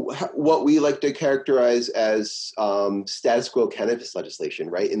 what we like to characterize as status quo cannabis legislation,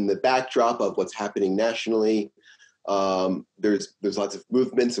 right? In the backdrop of what's happening nationally, there's lots of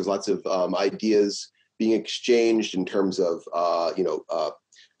movements, there's lots of ideas being exchanged in terms of,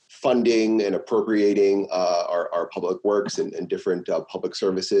 funding and appropriating our public works and different public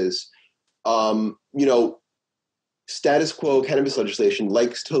services. Status quo cannabis legislation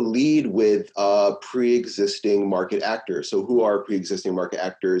likes to lead with pre-existing market actors. So who are pre-existing market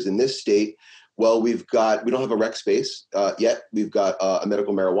actors in this state? Well, we don't have a rec space yet. We've got a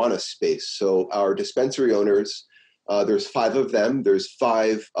medical marijuana space. So our dispensary owners, there's 5 of them. There's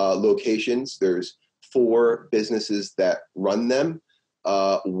 5 locations. There's 4 businesses that run them.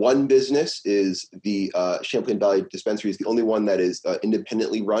 One business is the Champlain Valley Dispensary, is the only one that is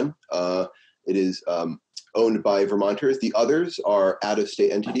independently run. It is owned by Vermonters. The others are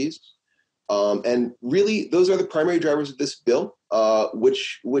out-of-state entities. And really, those are the primary drivers of this bill,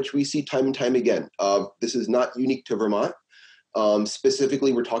 which we see time and time again. This is not unique to Vermont.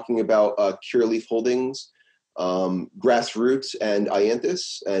 Specifically, we're talking about Curaleaf Holdings, Grassroots, and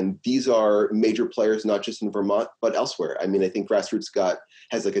Ianthus. And these are major players, not just in Vermont, but elsewhere. I mean, I think Grassroots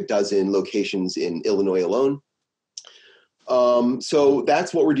has like a dozen locations in Illinois alone. So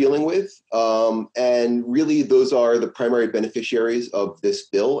that's what we're dealing with. And really, those are the primary beneficiaries of this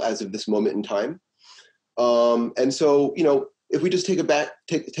bill as of this moment in time. And so, if we just take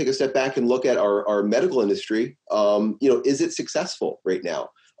a step back and look at our medical industry, is it successful right now?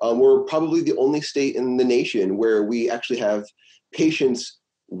 We're probably the only state in the nation where we actually have patients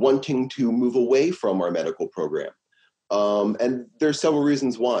wanting to move away from our medical program. And there's several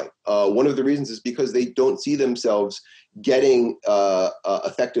reasons why. One of the reasons is because they don't see themselves getting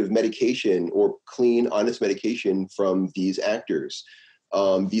effective medication or clean, honest medication from these actors.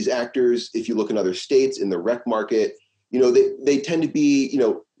 These actors, if you look in other states in the rec market, they tend to be,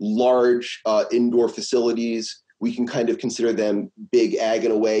 large indoor facilities. We can kind of consider them big ag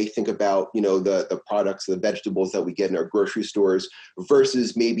in a way. Think about, the products, the vegetables that we get in our grocery stores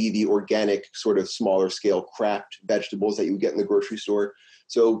versus maybe the organic sort of smaller scale craft vegetables that you get in the grocery store.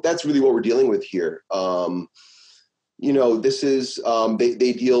 So that's really what we're dealing with here. This is,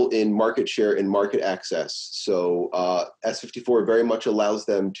 they deal in market share and market access. So S.54 very much allows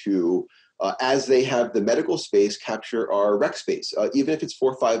them to, as they have the medical space, capture our rec space, even if it's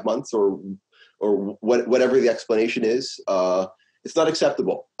 4 or 5 months or whatever the explanation is. It's not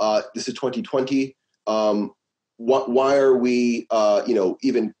acceptable. This is 2020. Why are we,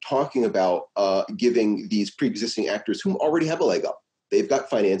 even talking about giving these pre-existing actors whom already have a leg up? They've got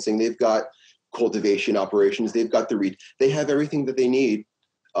financing, they've got cultivation operations, they've got the reach, they have everything that they need.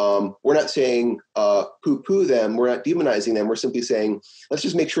 We're not saying poo-poo them, we're not demonizing them, we're simply saying, let's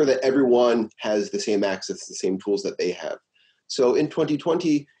just make sure that everyone has the same access, the same tools that they have. So in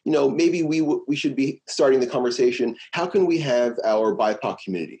 2020, maybe we should be starting the conversation, how can we have our BIPOC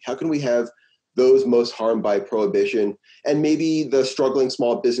community? How can we have those most harmed by prohibition and maybe the struggling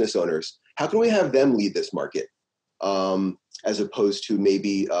small business owners? How can we have them lead this market as opposed to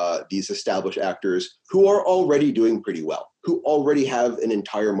maybe these established actors who are already doing pretty well, who already have an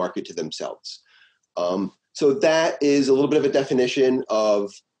entire market to themselves? So that is a little bit of a definition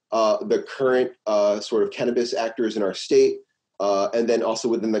of the current sort of cannabis actors in our state. And then also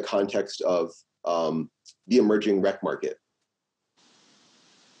within the context of the emerging rec market.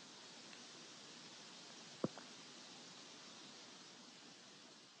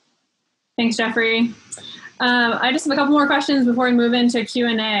 Thanks, Jeffrey. I just have a couple more questions before we move into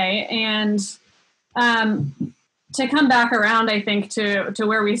Q&A. And to come back around, I think, to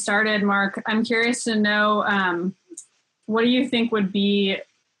where we started, Mark, I'm curious to know, what do you think would be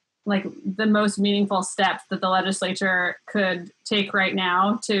like the most meaningful steps that the legislature could take right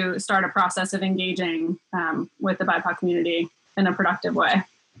now to start a process of engaging with the BIPOC community in a productive way?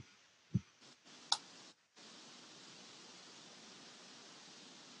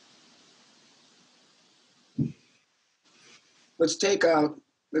 Let's take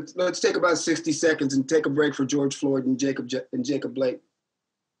about 60 seconds and take a break for George Floyd and Jacob Blake.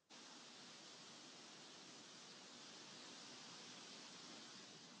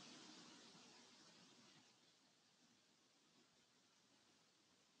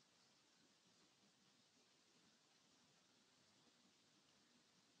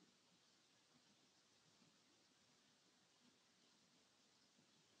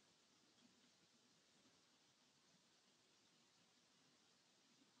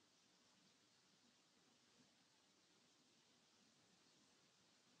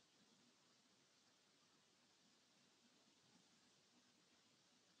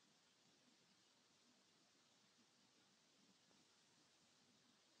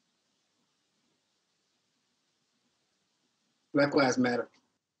 Black Lives Matter.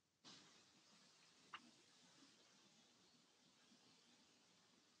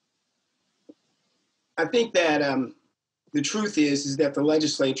 I think that the truth is that the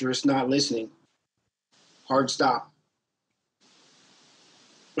legislature is not listening. Hard stop.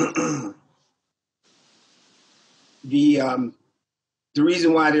 The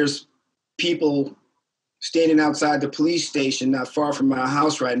reason why there's people standing outside the police station not far from my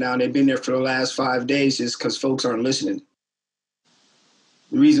house right now, and they've been there for the last 5 days, is because folks aren't listening.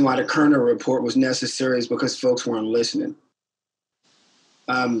 The reason why the Kerner report was necessary is because folks weren't listening.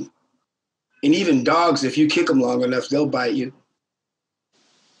 And even dogs, if you kick them long enough, they'll bite you.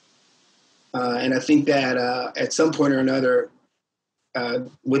 And I think that at some point or another,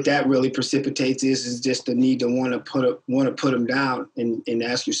 what that really precipitates is just the need to want to put them down and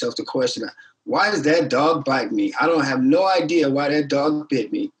ask yourself the question: why does that dog bite me? I don't have no idea why that dog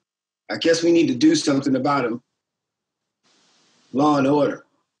bit me. I guess we need to do something about him. Law and order.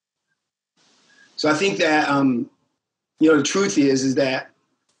 So I think that the truth is that,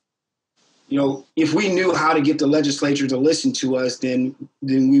 if we knew how to get the legislature to listen to us, then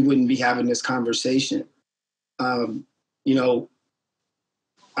we wouldn't be having this conversation.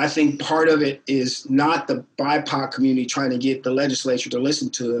 I think part of it is not the BIPOC community trying to get the legislature to listen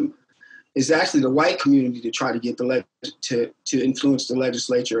to them. It's actually the white community to try to get to influence the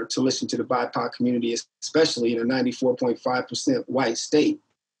legislature to listen to the BIPOC community, especially in a 94.5% white state.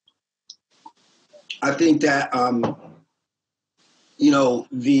 I think that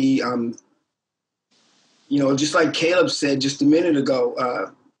just like Caleb said just a minute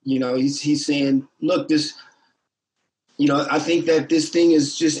ago, he's saying, look, this. I think that this thing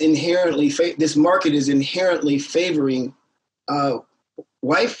is just inherently, this market is inherently favoring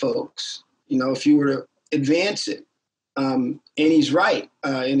white folks, if you were to advance it. And he's right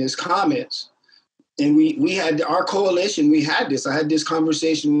in his comments. And we had our coalition, I had this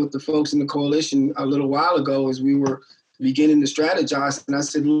conversation with the folks in the coalition a little while ago as we were beginning to strategize. And I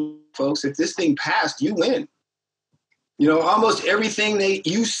said, look, folks, if this thing passed, you win. Almost everything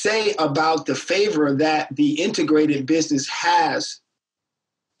you say about the favor that the integrated business has,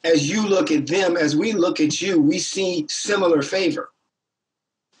 as you look at them, as we look at you, we see similar favor.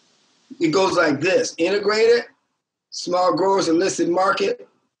 It goes like this: integrated, small growers, illicit market,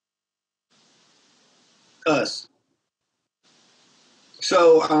 us.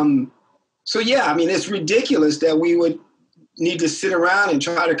 So yeah, it's ridiculous that we would need to sit around and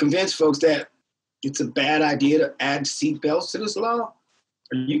try to convince folks that it's a bad idea to add seatbelts to this law.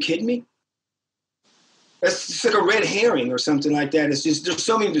 Are you kidding me? That's just like a red herring or something like that. It's just, there's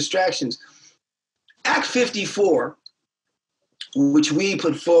so many distractions. Act 54, which we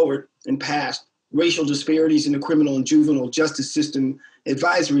put forward and passed, Racial Disparities in the Criminal and Juvenile Justice System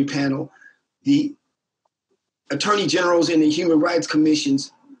Advisory Panel, the Attorney General's and the Human Rights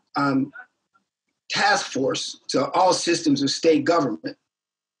Commission's task force to all systems of state government,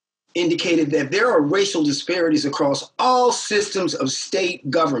 indicated that there are racial disparities across all systems of state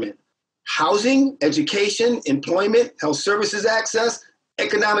government: housing, education, employment, health services access,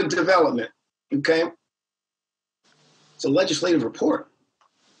 economic development. Okay? It's a legislative report.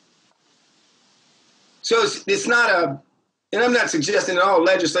 So it's not and I'm not suggesting that all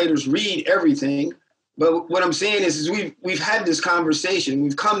legislators read everything, but what I'm saying is we've had this conversation.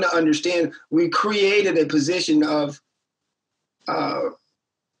 We've come to understand we created a position of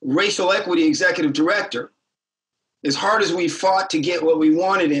racial equity executive director. As hard as we fought to get what we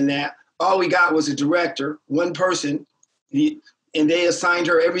wanted in that, all we got was a director, one person, and they assigned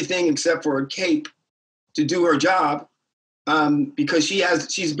her everything except for a cape to do her job, because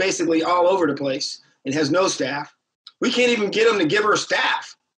she's basically all over the place and has no staff. We can't even get them to give her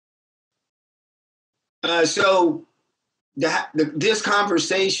staff. So this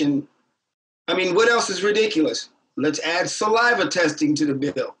conversation, what else is ridiculous? Let's add saliva testing to the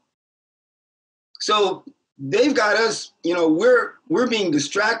bill. So they've got us, we're being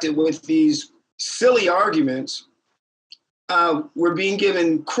distracted with these silly arguments. We're being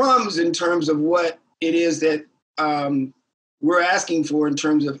given crumbs in terms of what it is that we're asking for in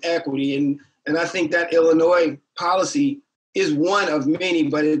terms of equity. And I think that Illinois policy is one of many,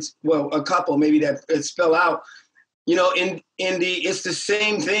 but it's, a couple maybe that spell out, it's the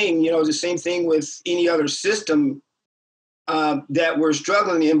same thing, the same thing with any other system that we're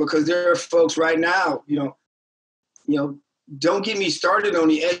struggling in, because there are folks right now, don't get me started on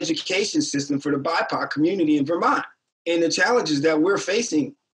the education system for the BIPOC community in Vermont and the challenges that we're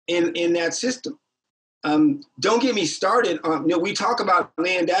facing in that system. Don't get me started on, we talk about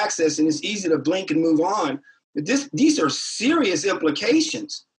land access and it's easy to blink and move on, but these are serious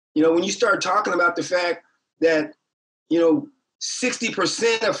implications. When you start talking about the fact that,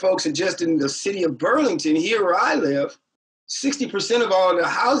 60% of folks are just in the city of Burlington, here where I live. 60% of all the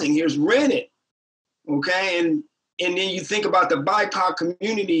housing here is rented, okay? And then you think about the BIPOC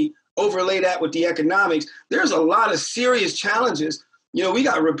community, overlay that with the economics, there's a lot of serious challenges. You know, we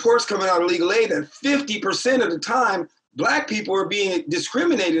got reports coming out of legal aid that 50% of the time, Black people are being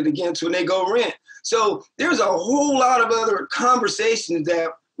discriminated against when they go rent. So there's a whole lot of other conversations that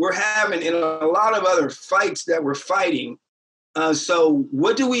we're having and a lot of other fights that we're fighting. So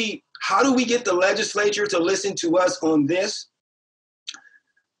how do we get the legislature to listen to us on this?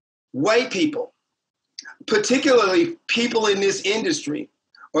 White people, particularly people in this industry,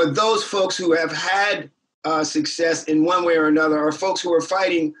 or those folks who have had success in one way or another, or folks who are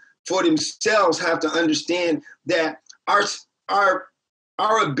fighting for themselves, have to understand that our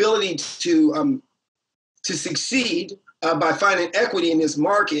ability to succeed by finding equity in this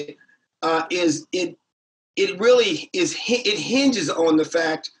market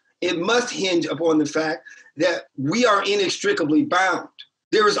it must hinge upon the fact that we are inextricably bound.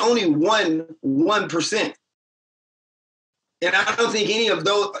 There is only 1%. And I don't think any of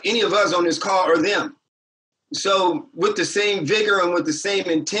us on this call are them. So with the same vigor and with the same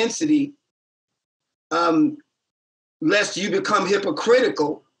intensity, lest you become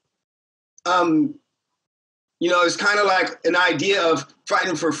hypocritical, it's kind of like an idea of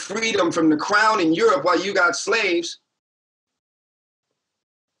fighting for freedom from the crown in Europe while you got slaves.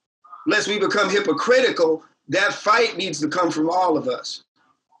 Lest we become hypocritical, that fight needs to come from all of us.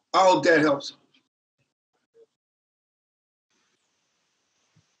 I hope that helps.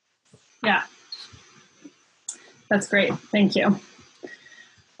 Yeah, that's great. Thank you.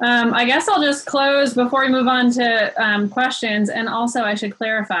 I guess I'll just close before we move on to questions. And also I should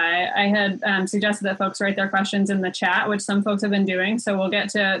clarify, I had suggested that folks write their questions in the chat, which some folks have been doing. So we'll get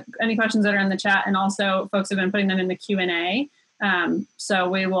to any questions that are in the chat, and also folks have been putting them in the Q&A. So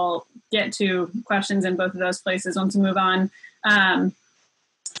we will get to questions in both of those places once we move on.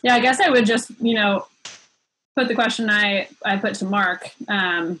 Yeah, I guess I would just, put the question I put to Mark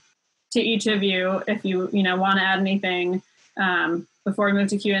to each of you, if you want to add anything before we move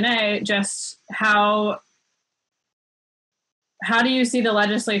to Q&A, just how do you see the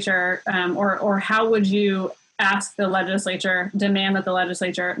legislature, or how would you ask the legislature, demand that the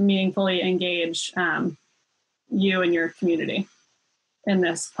legislature meaningfully engage you and your community in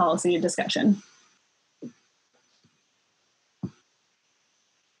this policy discussion?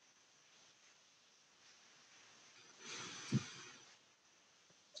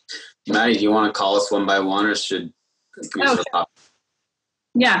 Maddie, do you want to call us one by one, or should we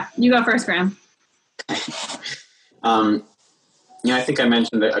Yeah, you go first, Graham. I think I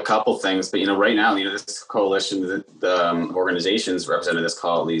mentioned a couple things, but right now, this coalition, the organizations represented in this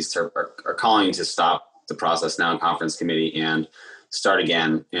call at least are calling to stop the process now in conference committee and start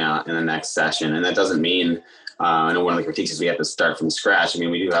again in the next session. And that doesn't mean I know one of the critiques is we have to start from scratch. I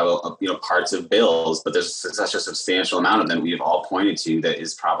mean, we do have parts of bills, but there's such a substantial amount of them we've all pointed to that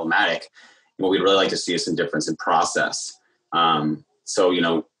is problematic. And what we'd really like to see is some difference in process.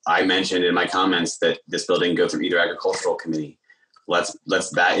 So I mentioned in my comments that this bill didn't go through either agricultural committee.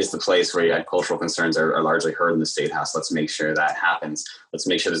 That is the place where agricultural concerns are largely heard in the State House. Let's make sure that happens. Let's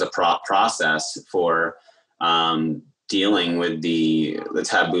make sure there's a process for dealing with the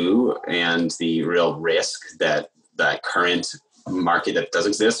taboo and the real risk that current market that does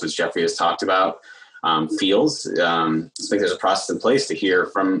exist, which Jeffrey has talked about, feels. Let's make there's a process in place to hear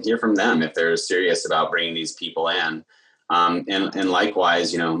from them if they're serious about bringing these people in. And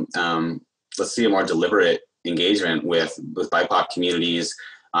likewise, let's see a more deliberate engagement with BIPOC communities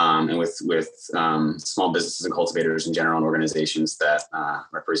and with small businesses and cultivators in general and organizations that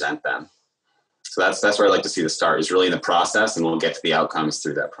represent them. So that's where I'd like to see the start, is really in the process, and we'll get to the outcomes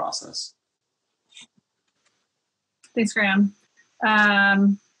through that process. Thanks, Graham.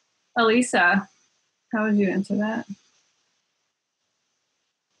 Elisa, how would you answer that?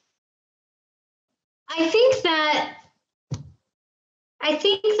 I think that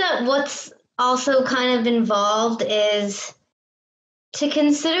what's also kind of involved is to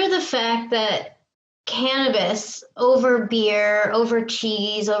consider the fact that cannabis over beer, over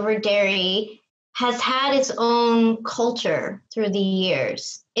cheese, over dairy has had its own culture through the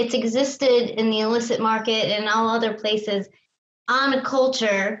years. It's existed in the illicit market and all other places on a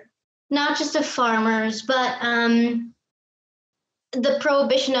culture, not just of farmers, but the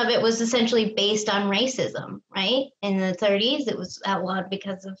prohibition of it was essentially based on racism, right? In the 30s, it was outlawed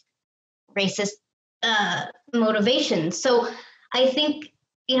because of racist motivations. So I think,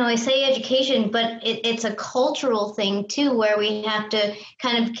 I say education, but it's a cultural thing too, where we have to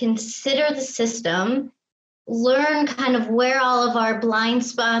kind of consider the system, learn kind of where all of our blind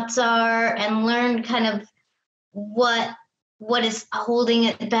spots are and learn kind of what is holding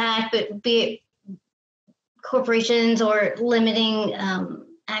it back, but be it corporations or limiting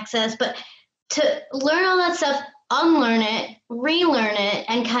access, but to learn all that stuff, unlearn it, relearn it,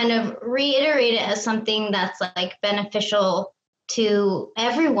 and kind of reiterate it as something that's like beneficial to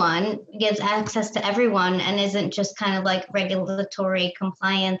everyone, gives access to everyone, and isn't just kind of like regulatory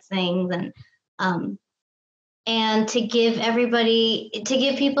compliance things, and to give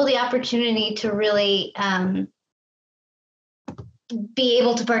people the opportunity to really be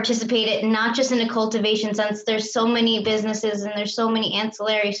able to participate it, not just in a cultivation sense. There's so many businesses and there's so many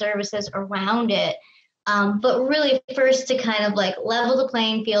ancillary services around it. But really first to kind of like level the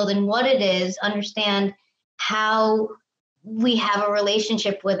playing field and what it is, understand how we have a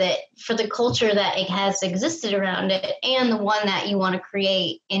relationship with it for the culture that it has existed around it and the one that you want to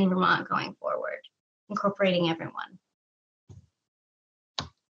create in Vermont going forward, incorporating everyone.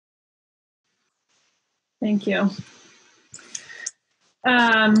 Thank you.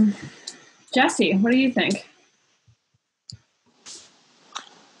 Jesse, what do you think?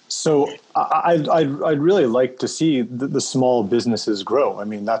 So I'd really like to see the small businesses grow. I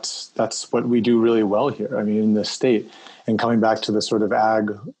mean, that's what we do really well here. I mean, in this state, and coming back to the sort of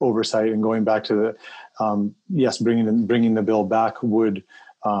ag oversight and going back to the yes, bringing the bill back would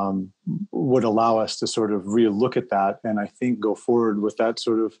allow us to sort of relook at that, and I think go forward with that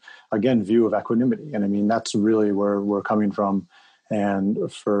sort of, again, view of equanimity. And I mean, that's really where we're coming from.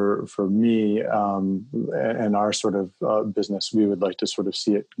 And for me and our sort of business, we would like to sort of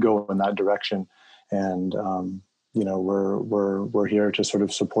see it go in that direction. And we're here to sort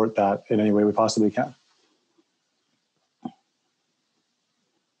of support that in any way we possibly can.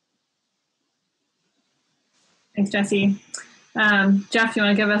 Thanks, Jesse. Jeff, you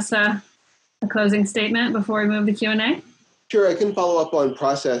want to give us a closing statement before we move to Q&A? Sure, I can follow up on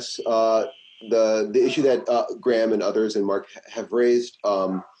process. The issue that Graham and others and Mark have raised.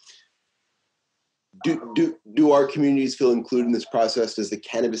 Do our communities feel included in this process? Does the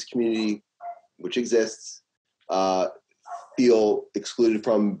cannabis community, which exists, feel excluded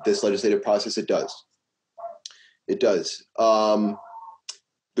from this legislative process? It does. It does.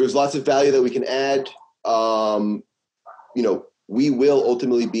 There's lots of value that we can add. We will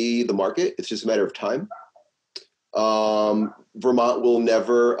ultimately be the market. It's just a matter of time. Vermont will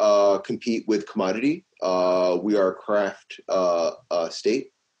never compete with commodity. We are a craft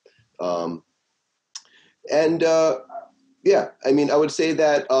state. I mean, I would say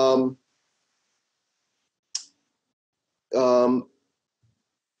that, and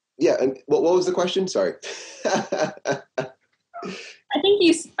what was the question? Sorry. I think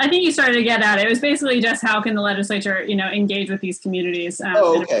you started to get at it. It was basically just how can the legislature, engage with these communities.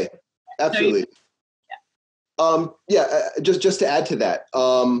 Okay. Absolutely. Just to add to that,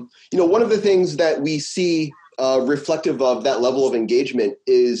 one of the things that we see reflective of that level of engagement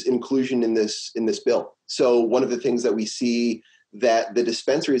is inclusion in this bill. So one of the things that we see that the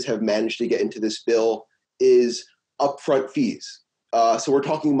dispensaries have managed to get into this bill is upfront fees. So we're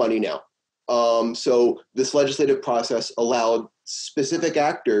talking money now. So this legislative process allowed specific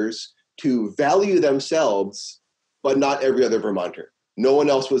actors to value themselves, but not every other Vermonter. No one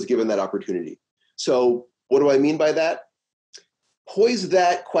else was given that opportunity. So what do I mean by that? Poise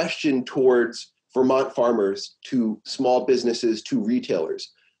that question towards Vermont farmers, to small businesses, to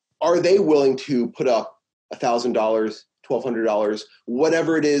retailers. Are they willing to put up $1,000, $1,200,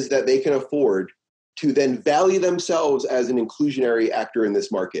 whatever it is that they can afford to then value themselves as an inclusionary actor in this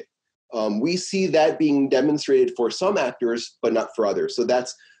market? We see that being demonstrated for some actors, but not for others. So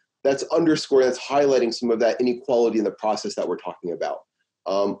that's underscoring, that's highlighting some of that inequality in the process that we're talking about.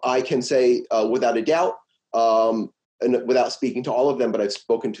 I can say without a doubt, and without speaking to all of them, but I've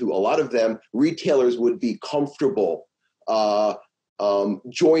spoken to a lot of them, retailers would be comfortable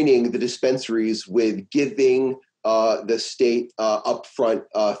joining the dispensaries with giving the state upfront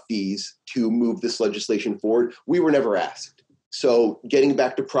fees to move this legislation forward. We were never asked. So getting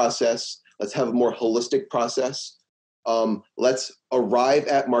back to process, let's have a more holistic process. Let's arrive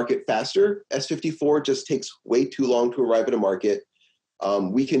at market faster. S.54 just takes way too long to arrive at a market.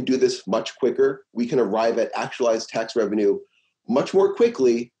 We can do this much quicker. We can arrive at actualized tax revenue much more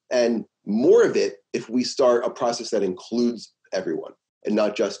quickly, and more of it if we start a process that includes everyone and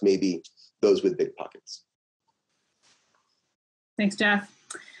not just maybe those with big pockets. Thanks, Jeff.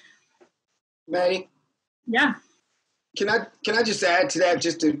 Maddie? Yeah. Can I just add to that,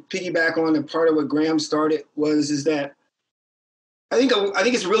 just to piggyback on the part of what Graham started, is that I think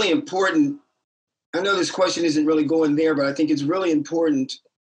it's really important. I know this question isn't really going there, but I think it's really important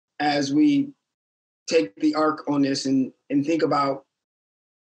as we take the arc on this and think about,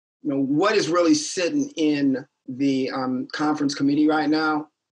 what is really sitting in the conference committee right now.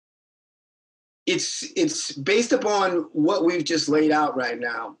 It's based upon what we've just laid out right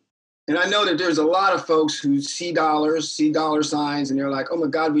now. And I know that there's a lot of folks who see dollar signs, and they're like, oh my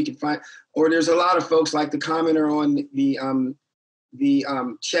God, we can find, or there's a lot of folks like the commenter on the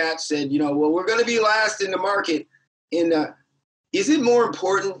chat said, well, we're going to be last in the market. And is it more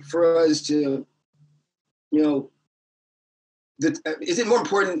important for us to, is it more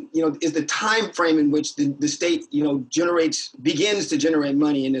important, is the time frame in which the state, begins to generate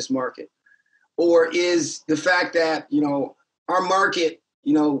money in this market? Or is the fact that, our market,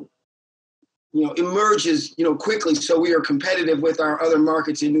 emerges, quickly, so we are competitive with our other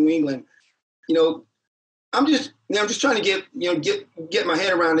markets in New England? I'm just trying to get my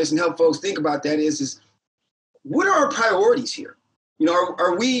head around this and help folks think about that. Is what are our priorities here?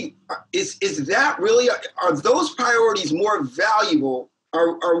 Is that really, are those priorities more valuable?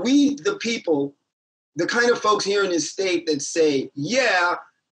 Are we the people, the kind of folks here in this state that say, yeah,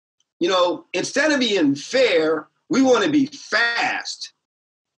 instead of being fair, we want to be fast.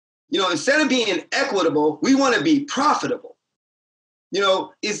 Instead of being equitable, we want to be profitable.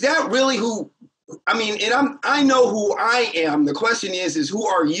 Is that really who, and I know who I am. The question is who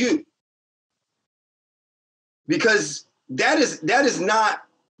are you? Because that's not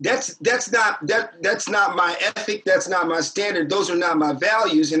my ethic. That's not my standard. Those are not my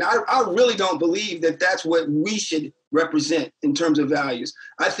values. And I really don't believe that that's what we should represent in terms of values.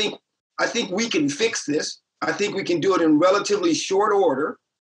 I think we can fix this. I think we can do it in relatively short order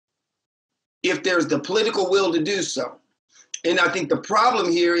if there's the political will to do so. And I think the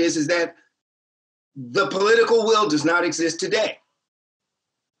problem here is that the political will does not exist today.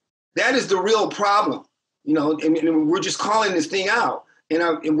 That is the real problem, and we're just calling this thing out.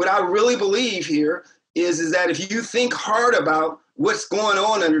 And what I really believe here is that if you think hard about what's going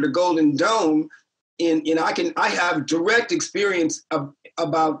on under the Golden Dome, and I have direct experience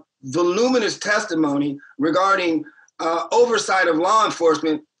about voluminous testimony regarding oversight of law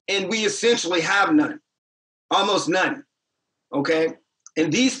enforcement, and we essentially have none, almost none. Okay,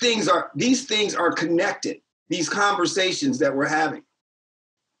 and these things are connected. These conversations that we're having,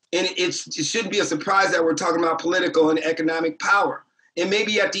 and it shouldn't be a surprise that we're talking about political and economic power. And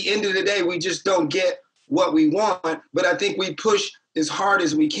maybe at the end of the day, we just don't get what we want. But I think we push as hard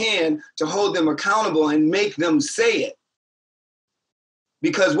as we can to hold them accountable and make them say it.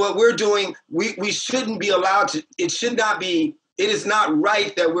 Because what we're doing, we shouldn't be allowed to. It is not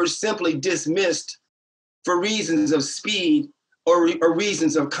right that we're simply dismissed for reasons of speed or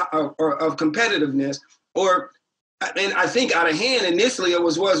reasons of competitiveness. And I think out of hand initially it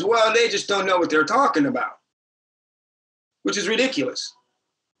was, well, they just don't know what they're talking about, which is ridiculous.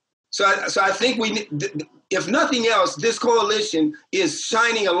 So I think if nothing else, this coalition is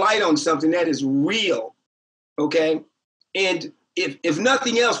shining a light on something that is real, okay? And if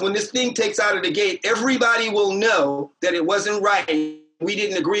nothing else, when this thing takes out of the gate, everybody will know that it wasn't right, we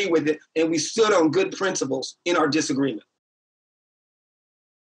didn't agree with it, and we stood on good principles in our disagreement.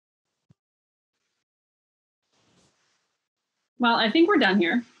 Well, I think we're done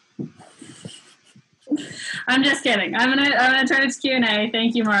here. I'm just kidding. I'm gonna turn it to Q&A.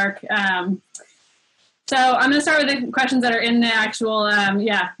 Thank you, Mark. So I'm going to start with the questions that are in the actual,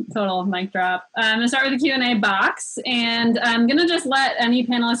 total mic drop. I'm going to start with the Q&A box, and I'm going to just let any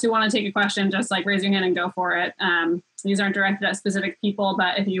panelists who want to take a question just like raise your hand and go for it. These aren't directed at specific people,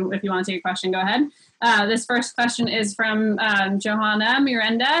 but if you want to take a question, go ahead. This first question is from Johanna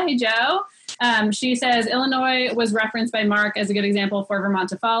Miranda. Hey, Joe. She says, Illinois was referenced by Mark as a good example for Vermont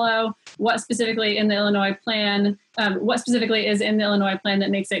to follow. What specifically is in the Illinois plan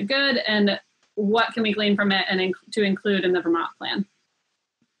that makes it good, and what can we glean from it and to include in the Vermont plan?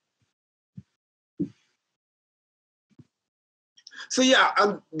 So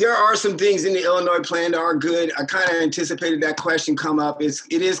there are some things in the Illinois plan that are good. I kind of anticipated that question come up. It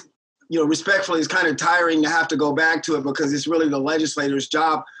is, respectfully, it's kind of tiring to have to go back to it because it's really the legislator's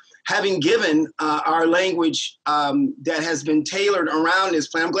job. Having given our language that has been tailored around this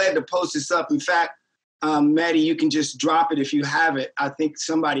plan, I'm glad to post this up. In fact, Maddie, you can just drop it if you have it. I think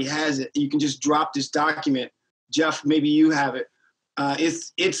somebody has it. You can just drop this document. Jeff, maybe you have it.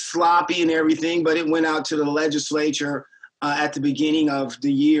 It's sloppy and everything, but it went out to the legislature at the beginning of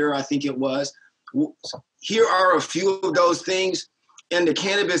the year, I think it was. Here are a few of those things. In the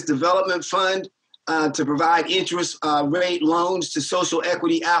Cannabis Development Fund, to provide interest rate loans to social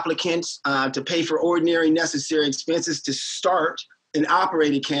equity applicants to pay for ordinary necessary expenses to start and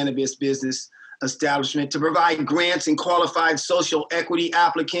operate a cannabis business establishment, to provide grants and qualified social equity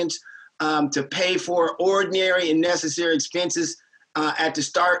applicants to pay for ordinary and necessary expenses to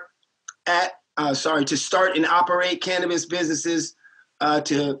start and operate cannabis businesses.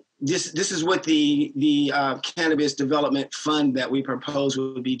 This is what the Cannabis Development Fund that we propose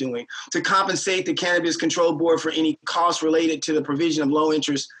would be doing: to compensate the Cannabis Control Board for any costs related to the provision of low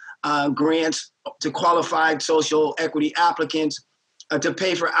interest grants to qualified social equity applicants, to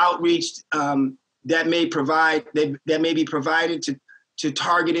pay for outreach that may be provided to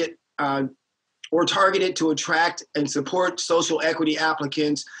targeted to attract and support social equity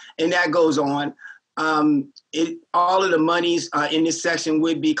applicants, and that goes on. All of the monies in this section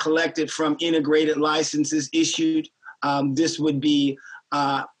would be collected from integrated licenses issued. This would be,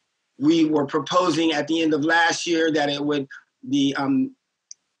 we were proposing at the end of last year that it would be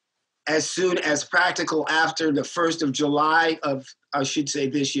as soon as practical after the 1st of July of, I should say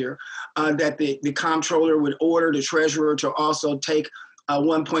this year, that the comptroller would order the treasurer to also take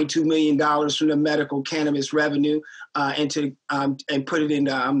 $1.2 million from the medical cannabis revenue and put it in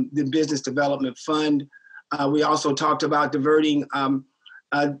the business development fund. We also talked about diverting,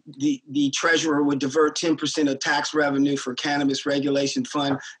 the treasurer would divert 10% of tax revenue for cannabis regulation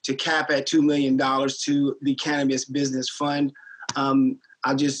fund to cap at $2 million to the cannabis business fund.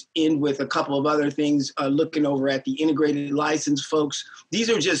 I'll just end with a couple of other things, looking over at the integrated license folks.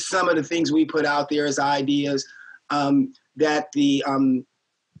 These are just some of the things we put out there as ideas. That the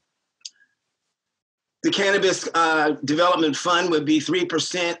Cannabis Development Fund would be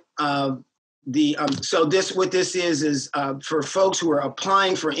 3% of the, so what this is for folks who are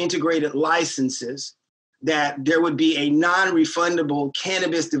applying for integrated licenses, that there would be a non-refundable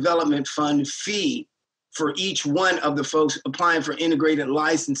Cannabis Development Fund fee for each one of the folks applying for integrated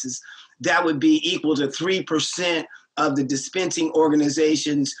licenses. That would be equal to 3% of the dispensing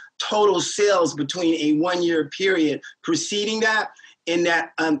organization's total sales between a 1-year period preceding that, and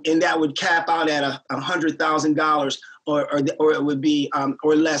that would cap out at $100,000, or it would be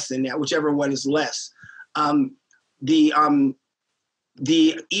or less than that, whichever one is less.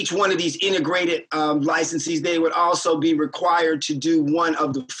 Each one of these integrated licensees, they would also be required to do one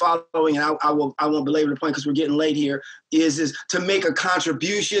of the following, and I won't belabor the point because we're getting late here, is to make a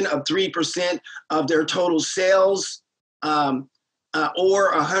contribution of 3% of their total sales,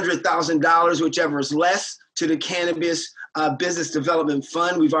 or $100,000, whichever is less, to the Cannabis Business Development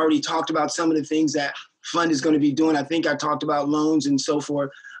Fund. We've already talked about some of the things that fund is going to be doing. I think I talked about loans and so forth.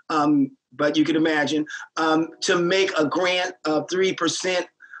 But you can imagine, to make a grant of 3%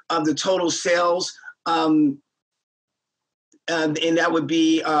 of the total sales, and that would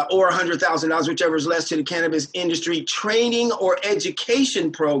be, or $100,000, whichever is less, to the cannabis industry training or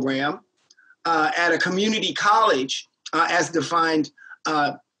education program at a community college as defined.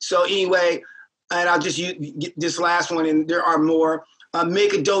 So anyway, and I'll just use this last one, and there are more.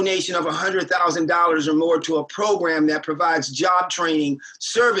 Make a donation of $100,000 or more to a program that provides job training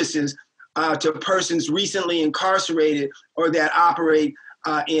services to persons recently incarcerated or that operate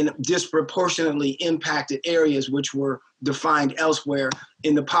in disproportionately impacted areas, which were defined elsewhere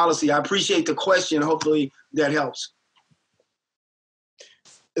in the policy. I appreciate the question. Hopefully that helps.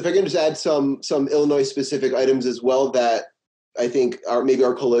 If I can just add some Illinois specific items as well that I think maybe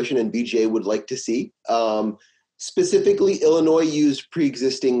our coalition and BGA would like to see. Specifically, Illinois used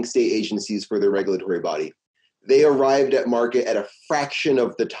pre-existing state agencies for their regulatory body. They arrived at market at a fraction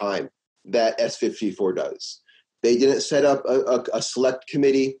of the time that S.54 does. They didn't set up a select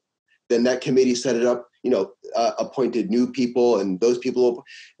committee. Then that committee set it up, appointed new people, and those people,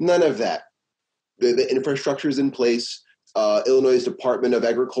 none of that. The infrastructure is in place. Illinois' Department of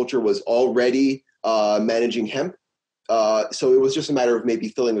Agriculture was already managing hemp. So it was just a matter of maybe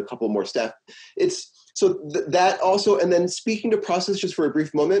filling a couple more staff. That also, and then speaking to process just for a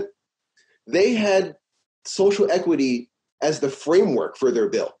brief moment, they had social equity as the framework for their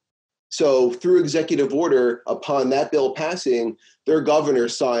bill. So through executive order, upon that bill passing, their governor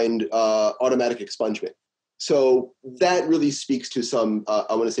signed automatic expungement. So that really speaks to some,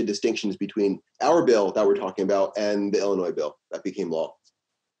 I want to say, distinctions between our bill that we're talking about and the Illinois bill that became law.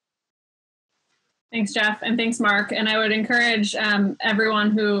 Thanks, Jeff, and thanks, Mark. And I would encourage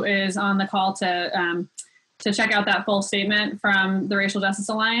everyone who is on the call to check out that full statement from the Racial Justice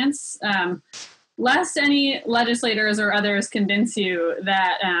Alliance. Lest any legislators or others convince you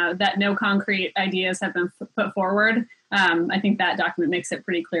that no concrete ideas have been put forward, I think that document makes it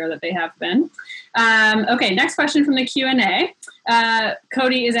pretty clear that they have been. Okay, next question from the Q&A.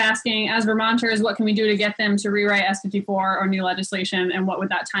 Cody is asking, as Vermonters, what can we do to get them to rewrite S.54 or new legislation, and what would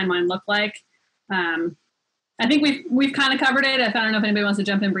that timeline look like? I think we've kind of covered it. I don't know if anybody wants to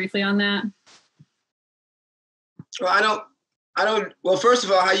jump in briefly on that. Well, Well, first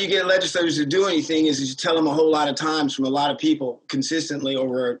of all, how you get legislators to do anything is you tell them a whole lot of times from a lot of people consistently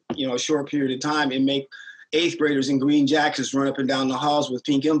over, a short period of time, and make 8th graders in green jackets run up and down the halls with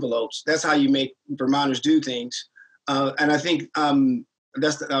pink envelopes. That's how you make Vermonters do things. And I think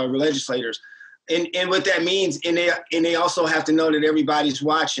that's the legislators. And what that means, and they also have to know that everybody's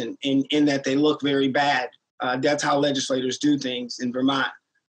watching and that they look very bad. That's how legislators do things in Vermont.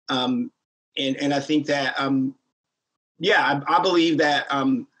 And I think that, I believe that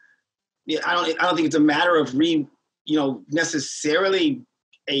I don't think it's a matter of necessarily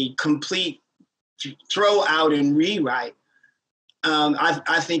a complete throw out and rewrite.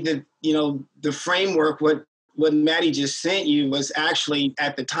 I think that the framework, what Maddie just sent you, was actually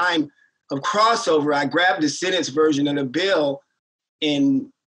at the time of crossover. I grabbed the sentence version of the bill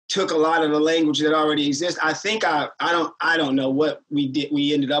and took a lot of the language that already exists. I think I don't know what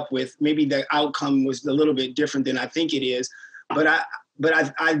we ended up with. Maybe the outcome was a little bit different than I think it is, but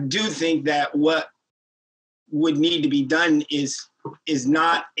I do think that what would need to be done is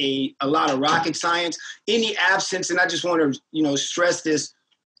not a lot of rocket science in the absence. And I just want to stress this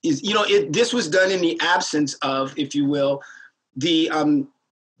is this was done in the absence of, if you will, the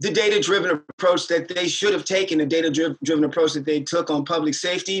data-driven approach that they should have taken, the data-driven approach that they took on public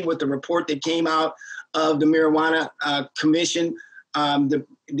safety with the report that came out of the Marijuana Commission.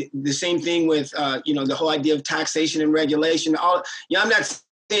 The same thing with, the whole idea of taxation and regulation. I'm not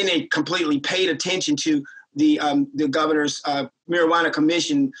saying they completely paid attention to the governor's Marijuana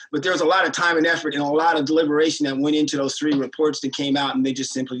Commission, but there was a lot of time and effort and a lot of deliberation that went into those 3 reports that came out, and they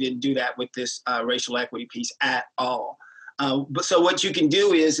just simply didn't do that with this racial equity piece at all. But so what you can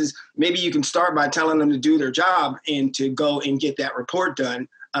do is maybe you can start by telling them to do their job and to go and get that report done,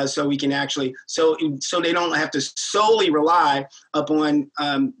 so we can actually so they don't have to solely rely upon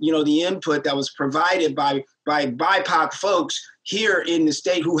the input that was provided by BIPOC folks here in the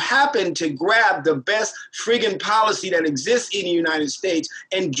state who happen to grab the best friggin' policy that exists in the United States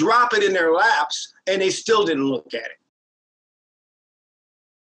and drop it in their laps, and they still didn't look at it.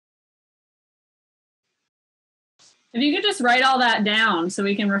 If you could just write all that down so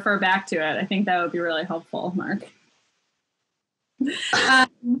we can refer back to it, I think that would be really helpful, Mark. Can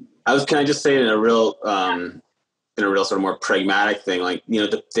I just say in a real sort of more pragmatic thing, I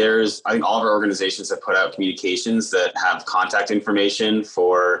think all of our organizations have put out communications that have contact information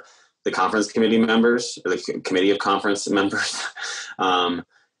for the conference committee members, or the committee of conference members,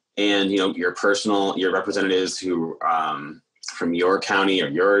 and your representatives who from your county or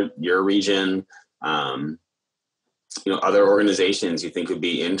your region. Other organizations you think would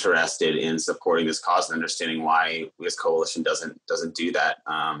be interested in supporting this cause and understanding why this coalition doesn't do that,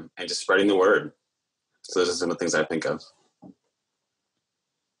 and just spreading the word. So those are some of the things I think of.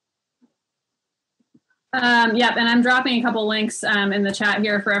 Yep, and I'm dropping a couple links in the chat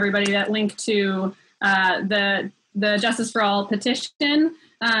here for everybody that link to the Justice for All petition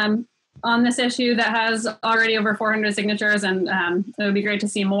on this issue that has already over 400 signatures, and it would be great to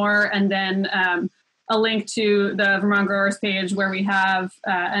see more. And then a link to the Vermont Growers page where we have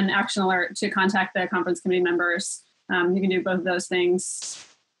an action alert to contact the conference committee members. You can do both of those things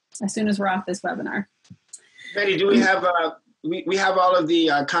as soon as we're off this webinar. Betty, do we have we have all of the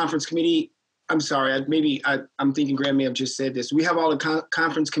conference committee? I'm sorry, I'm thinking Graham may have just said this. We have all the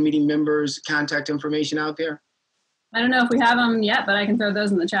conference committee members' contact information out there? I don't know if we have them yet, but I can throw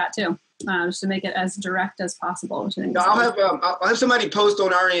those in the chat too, just to make it as direct as possible. Which I think I'll have somebody post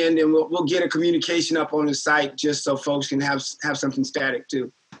on our end, and we'll get a communication up on the site just so folks can have something static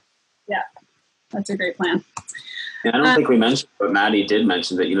too. Yeah, that's a great plan. Yeah, I don't think we mentioned, but Maddie did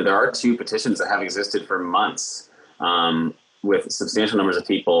mention that there are 2 petitions that have existed for months, with substantial numbers of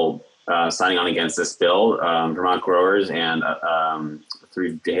people signing on against this bill. Vermont Growers and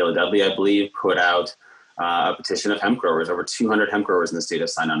through Dahlia Dudley, I believe, put out a petition of hemp growers. Over 200 hemp growers in the state have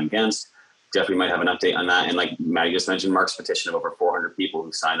signed on against. Definitely might have an update on that. And like Maddie just mentioned, Mark's petition of over 400 people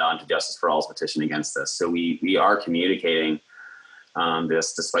who signed on to Justice for All's petition against this. So we are communicating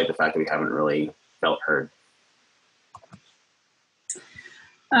this despite the fact that we haven't really felt heard.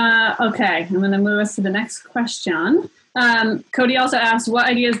 Okay, I'm going to move us to the next question. Cody also asked, what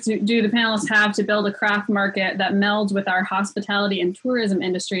ideas do the panelists have to build a craft market that melds with our hospitality and tourism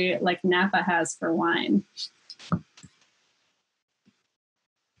industry like Napa has for wine?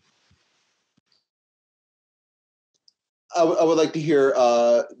 I would like to hear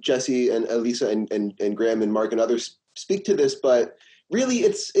Jesse and Elisa and Graham and Mark and others speak to this, but really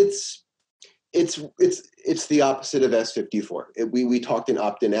it's the opposite of S.54. We talked in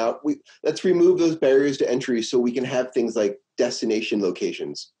opt-in out. Let's remove those barriers to entry so we can have things like destination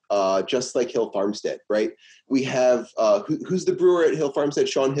locations, just like Hill Farmstead, right? We have, who's the brewer at Hill Farmstead?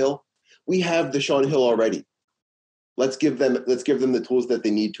 Sean Hill. We have the Sean Hill already. Let's give them the tools that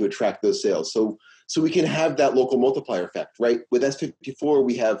they need to attract those sales. So we can have that local multiplier effect, right? With S.54,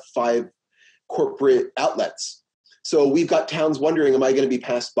 we have 5 corporate outlets. So we've got towns wondering, am I going to be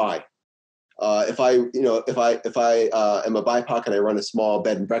passed by? If I am a BIPOC and I run a small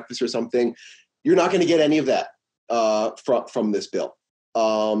bed and breakfast or something, you're not going to get any of that from this bill.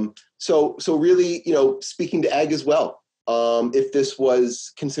 So really, speaking to ag as well, if this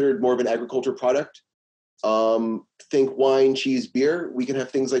was considered more of an agriculture product, think wine, cheese, beer, we can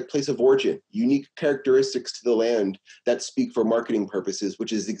have things like place of origin, unique characteristics to the land that speak for marketing purposes,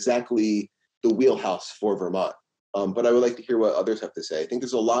 which is exactly the wheelhouse for Vermont. But I would like to hear what others have to say. I think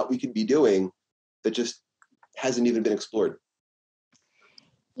there's a lot we could be doing that just hasn't even been explored.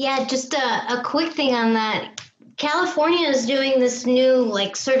 Yeah, just a quick thing on that. California is doing this new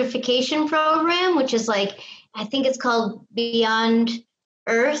certification program, which is I think it's called Beyond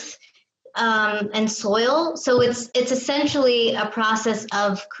Earth and Soil. So it's essentially a process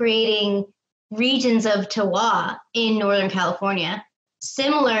of creating regions of terroir in Northern California,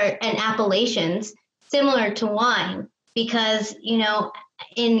 and appellations, similar to wine, because,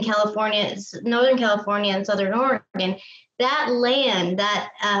 in California, Northern California and Southern Oregon, that land, that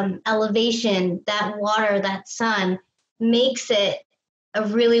elevation, that water, that sun makes it a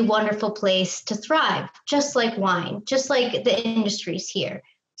really wonderful place to thrive, just like wine, just like the industries here.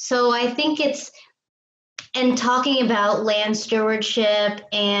 So I think and talking about land stewardship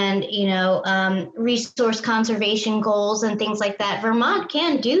and, resource conservation goals and things like that, Vermont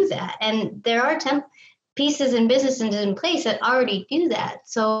can do that. And there are pieces and businesses in place that already do that.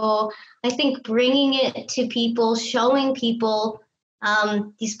 So I think bringing it to people, showing people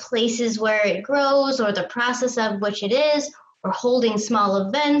these places where it grows or the process of which it is, or holding small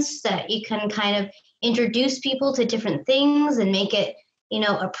events that you can kind of introduce people to different things and make it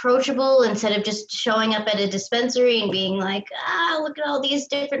approachable, instead of just showing up at a dispensary and being like, look at all these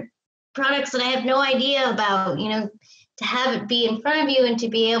different products that I have no idea about, to have it be in front of you and to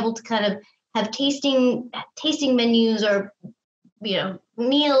be able to kind of have tasting menus or,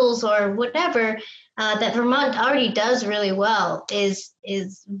 meals or whatever that Vermont already does really well is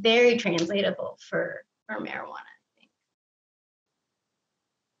very translatable for marijuana.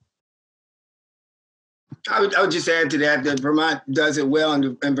 I would just add to that Vermont does it well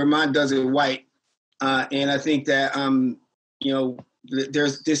and Vermont does it right. And I think that,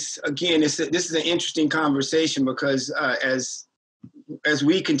 there's this, again, this is an interesting conversation because as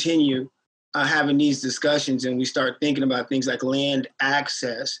we continue having these discussions and we start thinking about things like land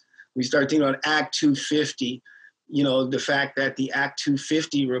access, we start thinking about Act 250, the fact that the Act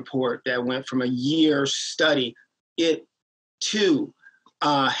 250 report that went from a year study, it too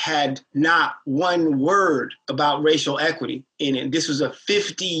had not one word about racial equity in it. This was a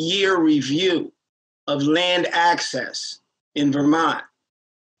 50-year review of land access in Vermont.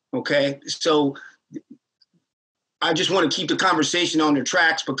 Okay, so I just want to keep the conversation on the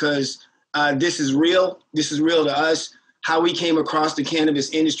tracks because this is real. This is real to us. How we came across the cannabis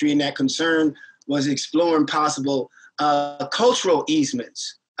industry and that concern was exploring possible cultural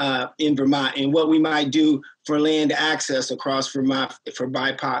easements in Vermont and what we might do for land access across Vermont for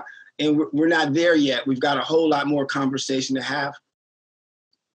BIPOC. And we're not there yet. We've got a whole lot more conversation to have.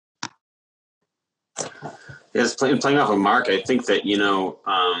 Yes, playing off of Mark, I think that,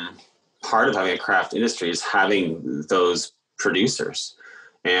 part of having a craft industry is having those producers.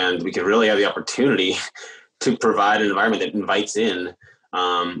 And we could really have the opportunity to provide an environment that invites in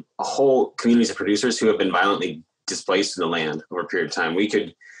a whole communities of producers who have been violently displaced in the land over a period of time. We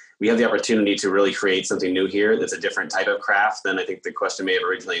have the opportunity to really create something new here that's a different type of craft than I think the question may have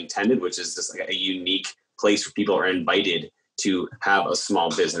originally intended, which is just like a unique place where people are invited to have a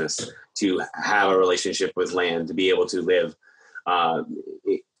small business, to have a relationship with land, to be able to live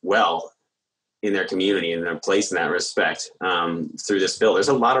well in their community and their place in that respect through this bill. There's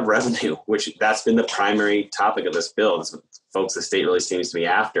a lot of revenue, which that's been the primary topic of this bill. That's what folks the state really seems to be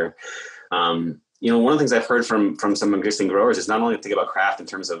after. One of the things I've heard from some existing growers is not only to think about craft in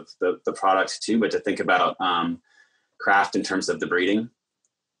terms of the product too, but to think about craft in terms of the breeding,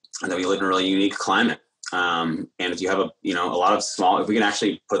 and that we live in a really unique climate. And if you have a lot of small, if we can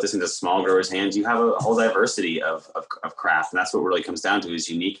actually put this into small growers' hands, you have a whole diversity of craft. And that's what it really comes down to is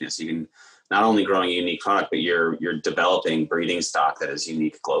uniqueness. You can not only growing a unique product, but you're developing breeding stock that is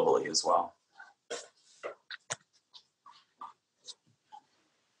unique globally as well.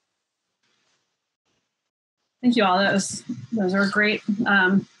 Thank you all. Those are great,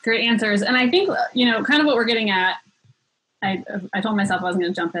 great answers. And I think, kind of what we're getting at I told myself I wasn't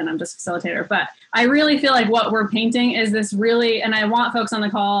going to jump in. I'm just a facilitator. But I really feel like what we're painting is this really, and I want folks on the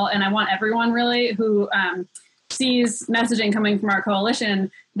call, and I want everyone really who sees messaging coming from our coalition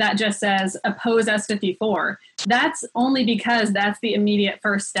that just says oppose S.54. That's only because that's the immediate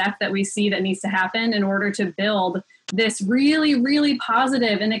first step that we see that needs to happen in order to build this really, really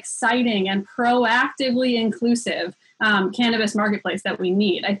positive and exciting and proactively inclusive cannabis marketplace that we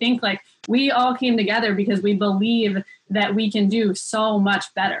need. I think like we all came together because we believe that we can do so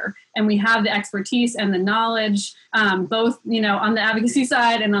much better. And we have the expertise and the knowledge, both, on the advocacy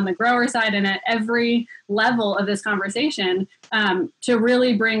side and on the grower side and at every level of this conversation to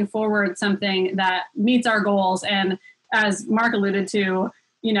really bring forward something that meets our goals. And as Mark alluded to,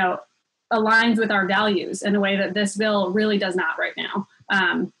 aligns with our values in a way that this bill really does not right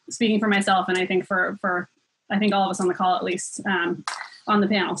now. Speaking for myself, and I think for I think all of us on the call, at least on the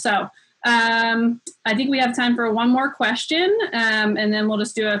panel. So I think we have time for one more question, and then we'll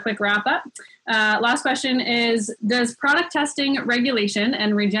just do a quick wrap up. Last question is, does product testing regulation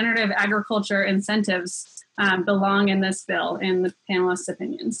and regenerative agriculture incentives belong in this bill, in the panelists'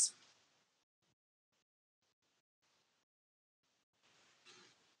 opinions?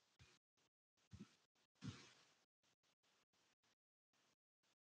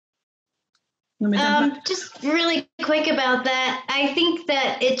 Just really quick about that. I think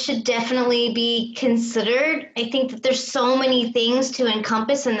that it should definitely be considered. I think that there's so many things to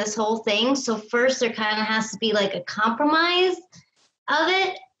encompass in this whole thing. So first, there kind of has to be like a compromise of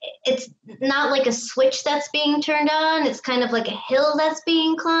it. It's not like a switch that's being turned on. It's kind of like a hill that's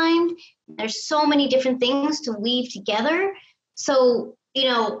being climbed. There's so many different things to weave together. So,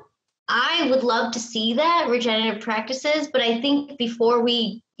 I would love to see that, regenerative practices, but I think before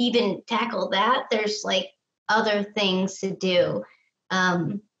we even tackle that, there's like other things to do.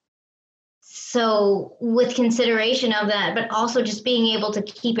 So with consideration of that, but also just being able to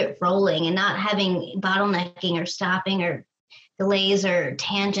keep it rolling and not having bottlenecking or stopping or delays or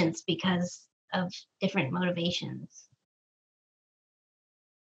tangents because of different motivations.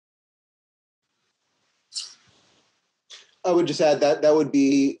 I would just add that would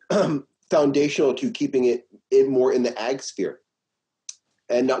be foundational to keeping it more in the ag sphere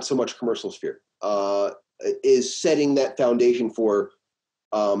and not so much commercial sphere, is setting that foundation for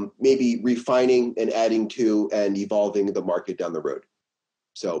maybe refining and adding to and evolving the market down the road.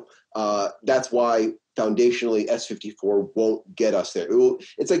 So that's why foundationally S.54 won't get us there.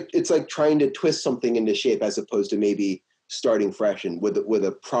 It's like trying to twist something into shape as opposed to maybe starting fresh and with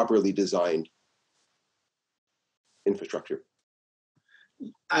a properly designed infrastructure.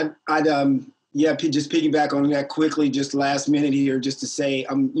 I'd just piggyback on that quickly, just last minute here, just to say,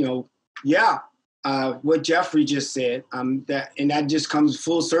 what Jeffrey just said, that just comes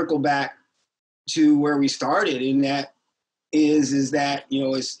full circle back to where we started, and that is that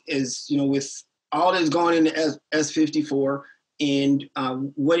with all that's going into S.54 and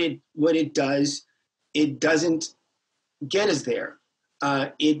what it does, it doesn't get us there.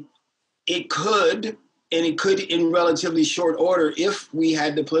 It could. And it could in relatively short order if we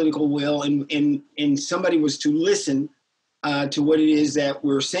had the political will and somebody was to listen to what it is that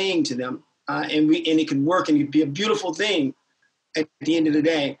we're saying to them. And it could work and it'd be a beautiful thing at the end of the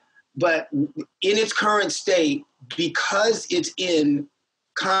day. But in its current state, because it's in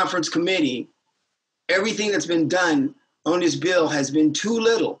conference committee, everything that's been done on this bill has been too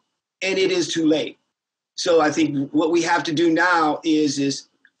little and it is too late. So I think what we have to do now is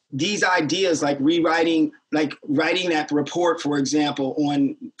these ideas like writing that report, for example,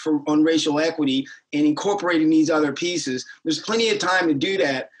 on racial equity and incorporating these other pieces. There's plenty of time to do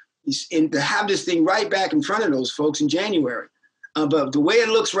that and to have this thing right back in front of those folks in January. But the way it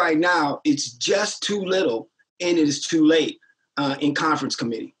looks right now, it's just too little and it is too late in conference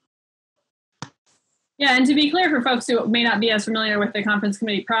committee. Yeah, and to be clear for folks who may not be as familiar with the conference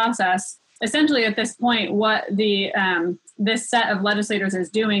committee process, essentially at this point, what the this set of legislators is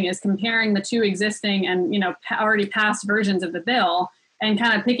doing is comparing the two existing and already passed versions of the bill and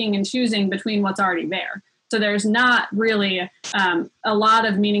kind of picking and choosing between what's already there. So there's not really a lot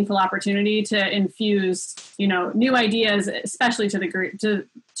of meaningful opportunity to infuse new ideas, especially to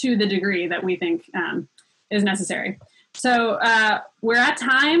the degree that we think is necessary. So we're at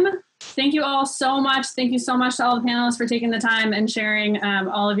time. Thank you all so much. Thank you so much to all the panelists for taking the time and sharing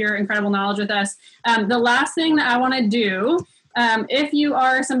all of your incredible knowledge with us. The last thing that I want to do, if you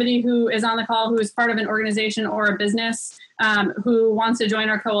are somebody who is on the call who is part of an organization or a business who wants to join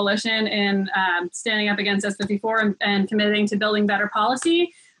our coalition in standing up against S.54 and committing to building better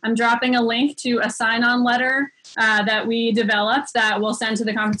policy, I'm dropping a link to a sign-on letter that we developed that we'll send to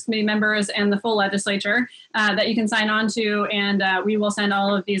the conference committee members and the full legislature that you can sign on to. And we will send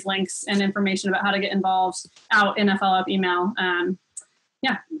all of these links and information about how to get involved out in a follow-up email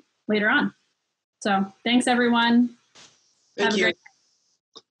later on. So thanks, everyone. Thank you.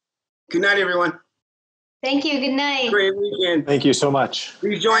 Good night, everyone. Thank you. Good night. Great weekend. Thank you so much.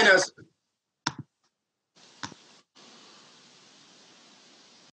 Please join us.